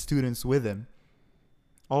brings his students with him,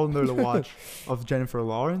 all under the watch of Jennifer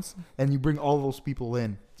Lawrence, and you bring all those people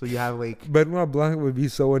in. So you have like Benoit Blanc would be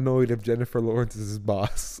so annoyed if Jennifer Lawrence is his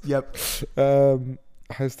boss. yep.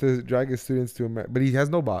 Has to drag his students to America, but he has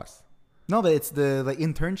no boss. No, but it's the like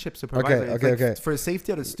internship supervisor. It's, okay, like, okay. for the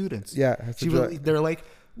safety of the students. Yeah, has to They're like,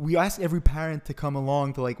 we asked every parent to come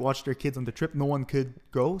along to like watch their kids on the trip. No one could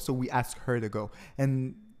go, so we asked her to go,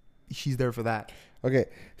 and she's there for that. Okay,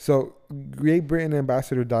 so Great Britain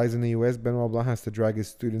ambassador dies in the U.S. Benoit Blanc has to drag his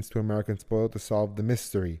students to American soil to solve the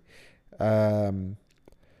mystery. Now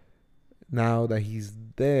that he's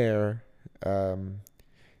there,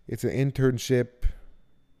 it's an internship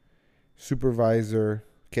supervisor.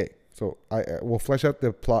 Okay, so I will flesh out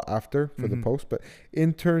the plot after for the post, but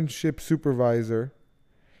internship supervisor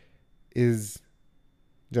is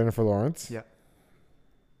Jennifer Lawrence. Yeah.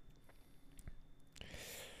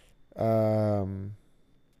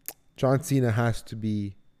 John Cena has to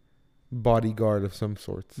be bodyguard of some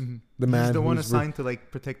sorts. Mm-hmm. The man He's the one who's assigned to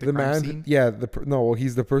like protect the crime man. scene. Yeah,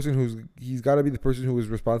 he's the person he's got to be the person who is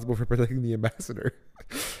responsible for protecting the ambassador.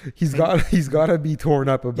 he's got to be torn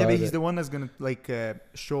up about Yeah, but it. he's the one that's gonna like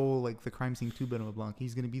show like the crime scene to Benoit Blanc.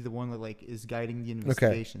 He's gonna be the one that like is guiding the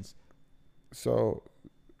investigations. So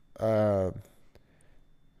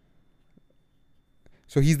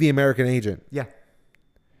he's the American agent. Yeah.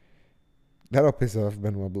 That'll piss off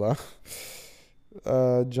Benoit Blanc.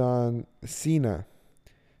 John Cena.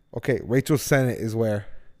 Okay, Rachel Sennett is where?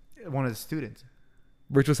 One of the students.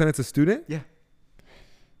 Rachel Sennett's a student? Yeah.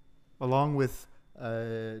 Along with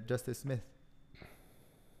Justice Smith.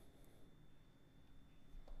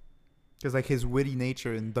 Because like his witty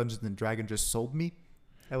nature in Dungeons and Dragons just sold me.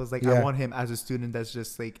 I was like, Yeah. I want him as a student that's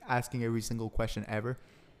just like asking every single question ever.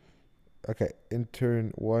 Okay,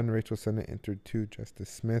 intern 1, Rachel Sennett. Intern 2, Justice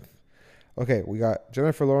Smith. Okay, we got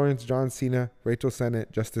Jennifer Lawrence, John Cena, Rachel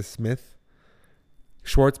Sennett, Justice Smith.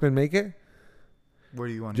 Schwartzman make it? Where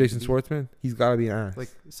do you want Jason him to be? Schwartzman? He's got to be an ass. Like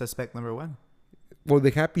suspect number 1. Well,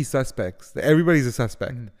 they can't be suspects. Everybody's a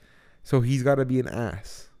suspect. Mhm. So he's got to be an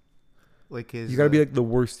ass. Like his He's got to be like the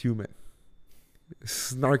worst human.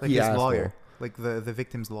 Snarky like his asshole. lawyer. Like the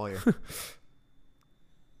victim's lawyer.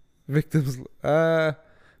 Victims.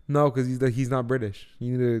 No, because he's not British.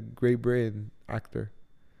 You need a Great Britain actor.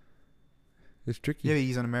 It's tricky. Yeah, but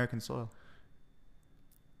he's on American soil.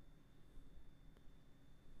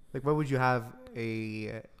 Like, why would you have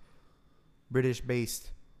a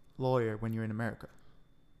British-based lawyer when you're in America?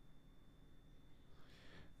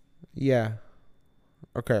 Yeah.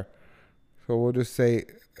 Okay. So we'll just say,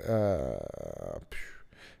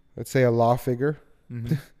 let's say a law figure.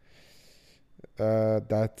 Mm-hmm.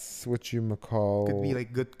 That's what you call. Could be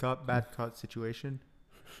like good cop, bad cop situation,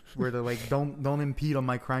 where they're like, don't impede on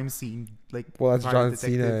my crime scene. Like, Well, that's private John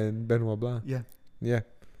detective. Cena and Benoit Blanc. Yeah. Yeah.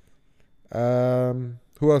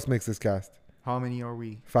 Who else makes this cast? How many are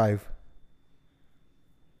we? 5.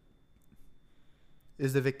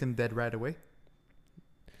 Is the victim dead right away?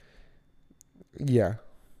 Yeah.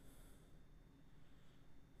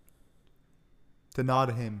 To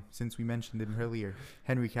nod him, since we mentioned him earlier,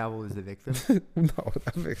 Henry Cavill is the victim. No,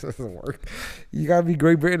 that doesn't work. You gotta be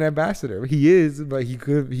Great Britain ambassador. He is, but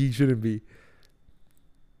he shouldn't be.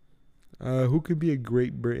 Who could be a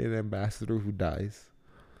Great Britain ambassador who dies?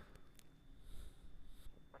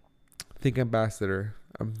 Think ambassador.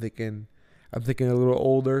 I'm thinking a little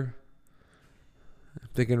older. I'm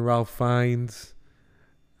thinking Ralph Fiennes.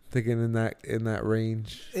 I'm Thinking in that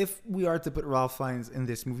range. If we are to put Ralph Fiennes in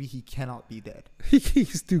this movie, he cannot be dead.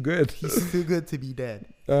 He's too good. He's too good to be dead.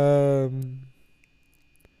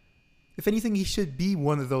 If anything, he should be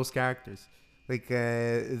one of those characters, like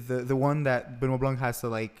the one that Benoit Blanc has to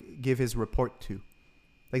like give his report to,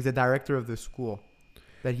 like the director of the school.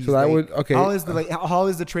 That he's so that like, would okay. How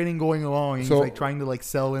is the training going along? And So- he's like trying to like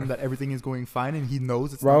sell him that everything is going fine, and he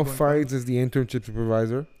knows it's Ralph not going Fiennes is the internship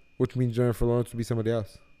supervisor, which means Jennifer Lawrence would be somebody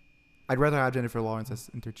else. I'd rather have Jennifer Lawrence as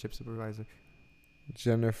internship supervisor.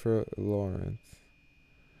 Jennifer Lawrence.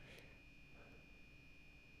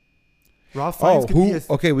 Ralph Fiennes could be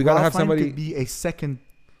Okay, we gotta Ralph have Fiennes somebody. could be a second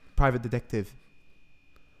private detective,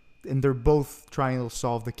 and they're both trying to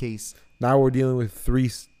solve the case. Now we're dealing with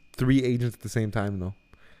three agents at the same time, though.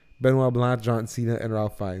 Benoit Blanc, John Cena, and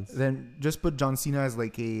Ralph Fiennes. Then just put John Cena as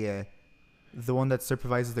like the one that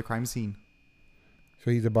supervises the crime scene.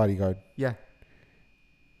 So he's a bodyguard. Yeah.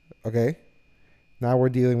 Okay. Now we're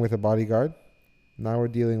dealing with a bodyguard. Now we're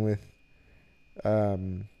dealing with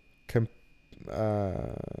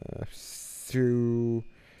through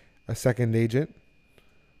a second agent.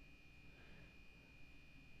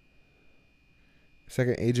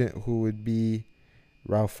 Second agent who would be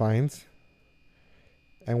Ralph Fiennes.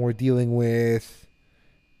 And we're dealing with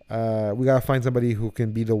we gotta find somebody who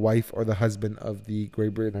can be the wife or the husband of the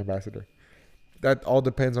Great Britain ambassador. That all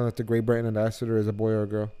depends on if the Great Britain ambassador is a boy or a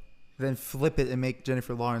girl. Then flip it and make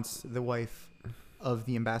Jennifer Lawrence the wife of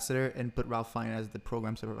the ambassador, and put Ralph Fiennes as the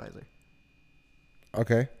program supervisor.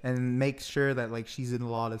 Okay. And make sure that like she's in a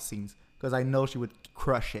lot of scenes, because I know she would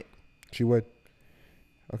crush it. She would.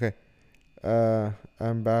 Okay.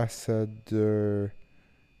 Ambassador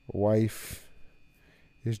wife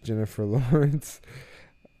is Jennifer Lawrence.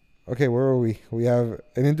 Okay, where are we? We have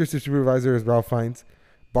an internship supervisor is Ralph Fiennes.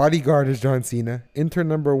 Bodyguard is John Cena. Intern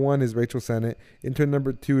number 1 is Rachel Sennett. Intern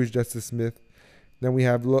number 2 is Justice Smith. Then we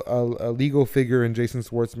have a legal figure in Jason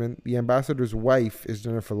Schwartzman. The ambassador's wife is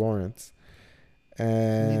Jennifer Lawrence.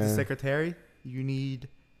 And You need a secretary. You need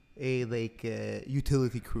a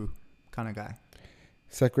utility crew kind of guy.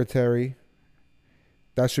 secretary.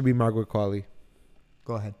 That should be Margaret Qualley.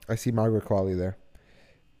 Go ahead. I see Margaret Qualley there.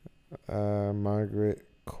 Margaret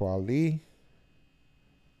Qualley.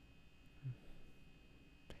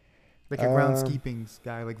 Like a groundskeeping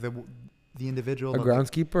guy, like the individual. A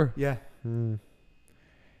groundskeeper? Yeah. A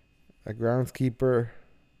groundskeeper.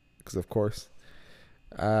 Because, of course.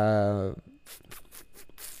 I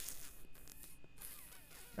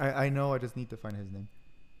know. I just need to find his name.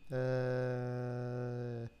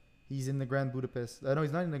 He's in the Grand Budapest. No,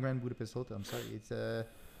 he's not in the Grand Budapest Hotel. I'm sorry. It's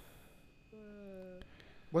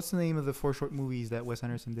what's the name of the 4 short movies that Wes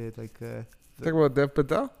Anderson did? Like Talk about Dev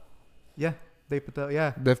Patel? yeah, Dave Patel.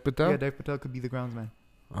 Yeah, Dev Patel? yeah, Dave Patel could be the groundsman.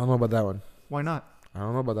 I don't know about that one. Why not? I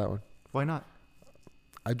don't know about that one. Why not?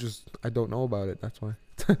 I don't know about it. That's why.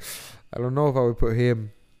 I don't know if I would put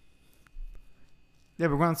him. Yeah,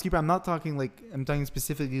 but groundskeeper. I'm talking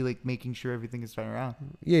specifically like making sure everything is fine around.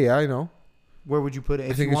 Yeah, I know. Where would you put it? I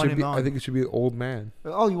If think you it want should him be. on? I think it should be an old man.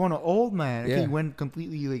 Oh, you want an old man? Okay, Yeah. you went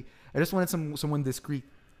completely like. I just wanted someone discreet.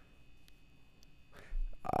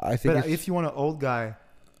 I think. But if you want an old guy,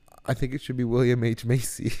 I think it should be William H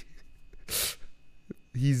Macy.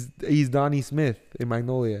 He's Donnie Smith in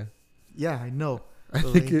Magnolia. yeah, I know. I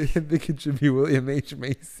But, think like, I think it should be William H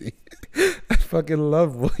Macy. I fucking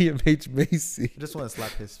love William H Macy. I just want to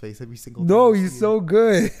slap his face every single. No, time I he's see so him.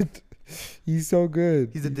 good. He's so good.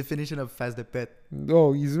 He's the definition of fast de pet.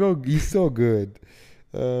 No, he's so good.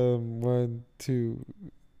 1, 2.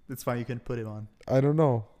 It's fine. You can put it on. I don't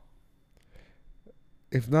know.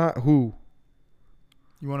 If not, who?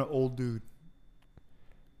 You want an old dude?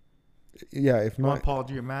 Yeah, if You not, want Paul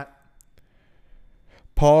Giamatti?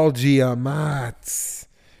 Paul Giamatti.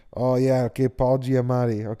 Oh yeah, okay, Paul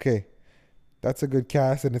Giamatti. Okay, that's a good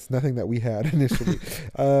cast, and it's nothing that we had initially.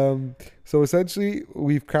 So essentially,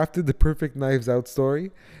 we've crafted the perfect Knives Out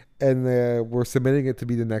story, and we're submitting it to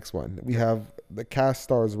be the next one. We have the cast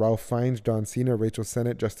stars Ralph Fiennes, John Cena, Rachel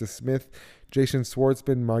Sennett, Justice Smith, Jason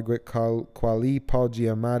Schwartzman, Margaret Qualley, Paul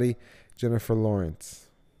Giamatti, Jennifer Lawrence.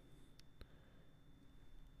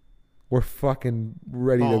 We're fucking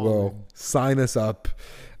ready to go. Ballin'. Sign us up.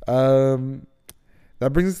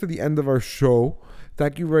 That brings us to the end of our show.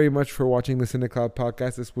 Thank you very much for watching the CineCloud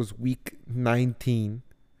podcast. This was week 19.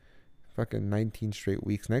 Fucking 19 straight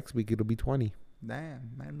weeks. Next week, it'll be 20.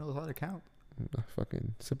 Damn, man knows how to count.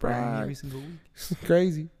 Fucking Brand every surprise. single week.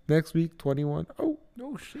 Crazy. Next week, 21. Oh,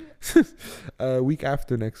 No shit. week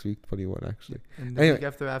after next week, 21, actually. And the Anyway. week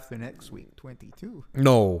after next week, 22.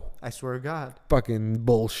 No. I swear to God. Fucking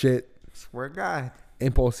bullshit. Swear to God.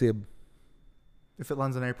 Impossible. If it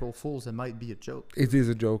lands on April Fools, it might be a joke. It is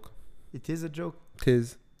a joke. It is a joke.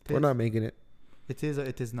 Tis. We're not making it. It is.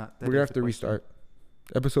 It is not. We're gonna have to restart.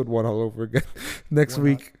 Episode 1 all over again. Next Why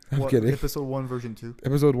week. not? I'm kidding. Episode 1 version 2.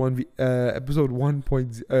 Episode 1. Episode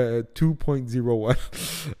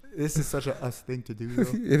 2.01. This is such a us thing to do, though.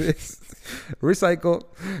 It is. Recycle.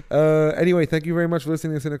 Anyway, thank you very much for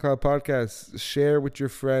listening to the Cinecloud Podcast. Share with your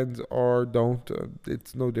friends or don't.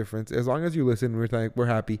 It's no difference. As long as you listen, we're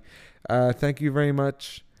happy. Thank you very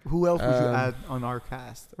much. Who else would you add on our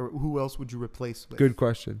cast? Or who else would you replace with? Good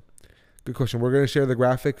question. Good question. We're going to share the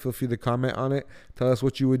graphic. Feel free to comment on it. Tell us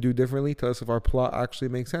what you would do differently. Tell us if our plot actually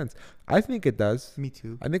makes sense. I think it does. Me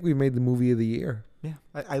too. I think we made the movie of the year. Yeah.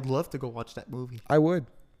 I'd love to go watch that movie. I would.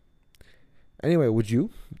 Anyway, would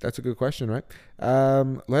you? That's a good question, right?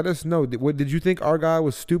 Let us know. Did you think Argylle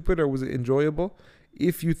was stupid or was it enjoyable?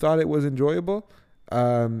 If you thought it was enjoyable,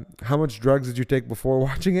 how much drugs did you take before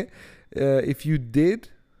watching it? If you did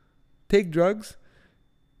take drugs,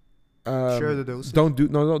 share the dosage. Don't do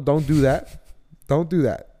that. Don't do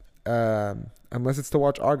that. Unless it's to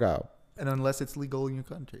watch Argylle. And unless it's legal in your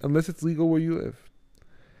country. Unless it's legal where you live.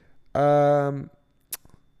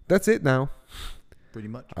 That's it now. Pretty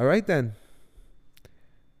much. All right then.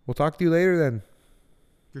 We'll talk to you later then.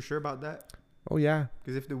 You're sure about that? Oh yeah.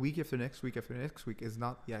 Because if the week after next week is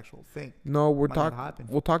not the actual thing. No, we'll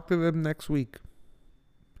talk to them next week.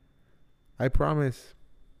 I promise.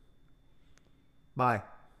 Bye.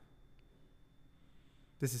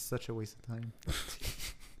 This is such a waste of time.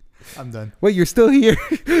 I'm done. Wait, you're still here?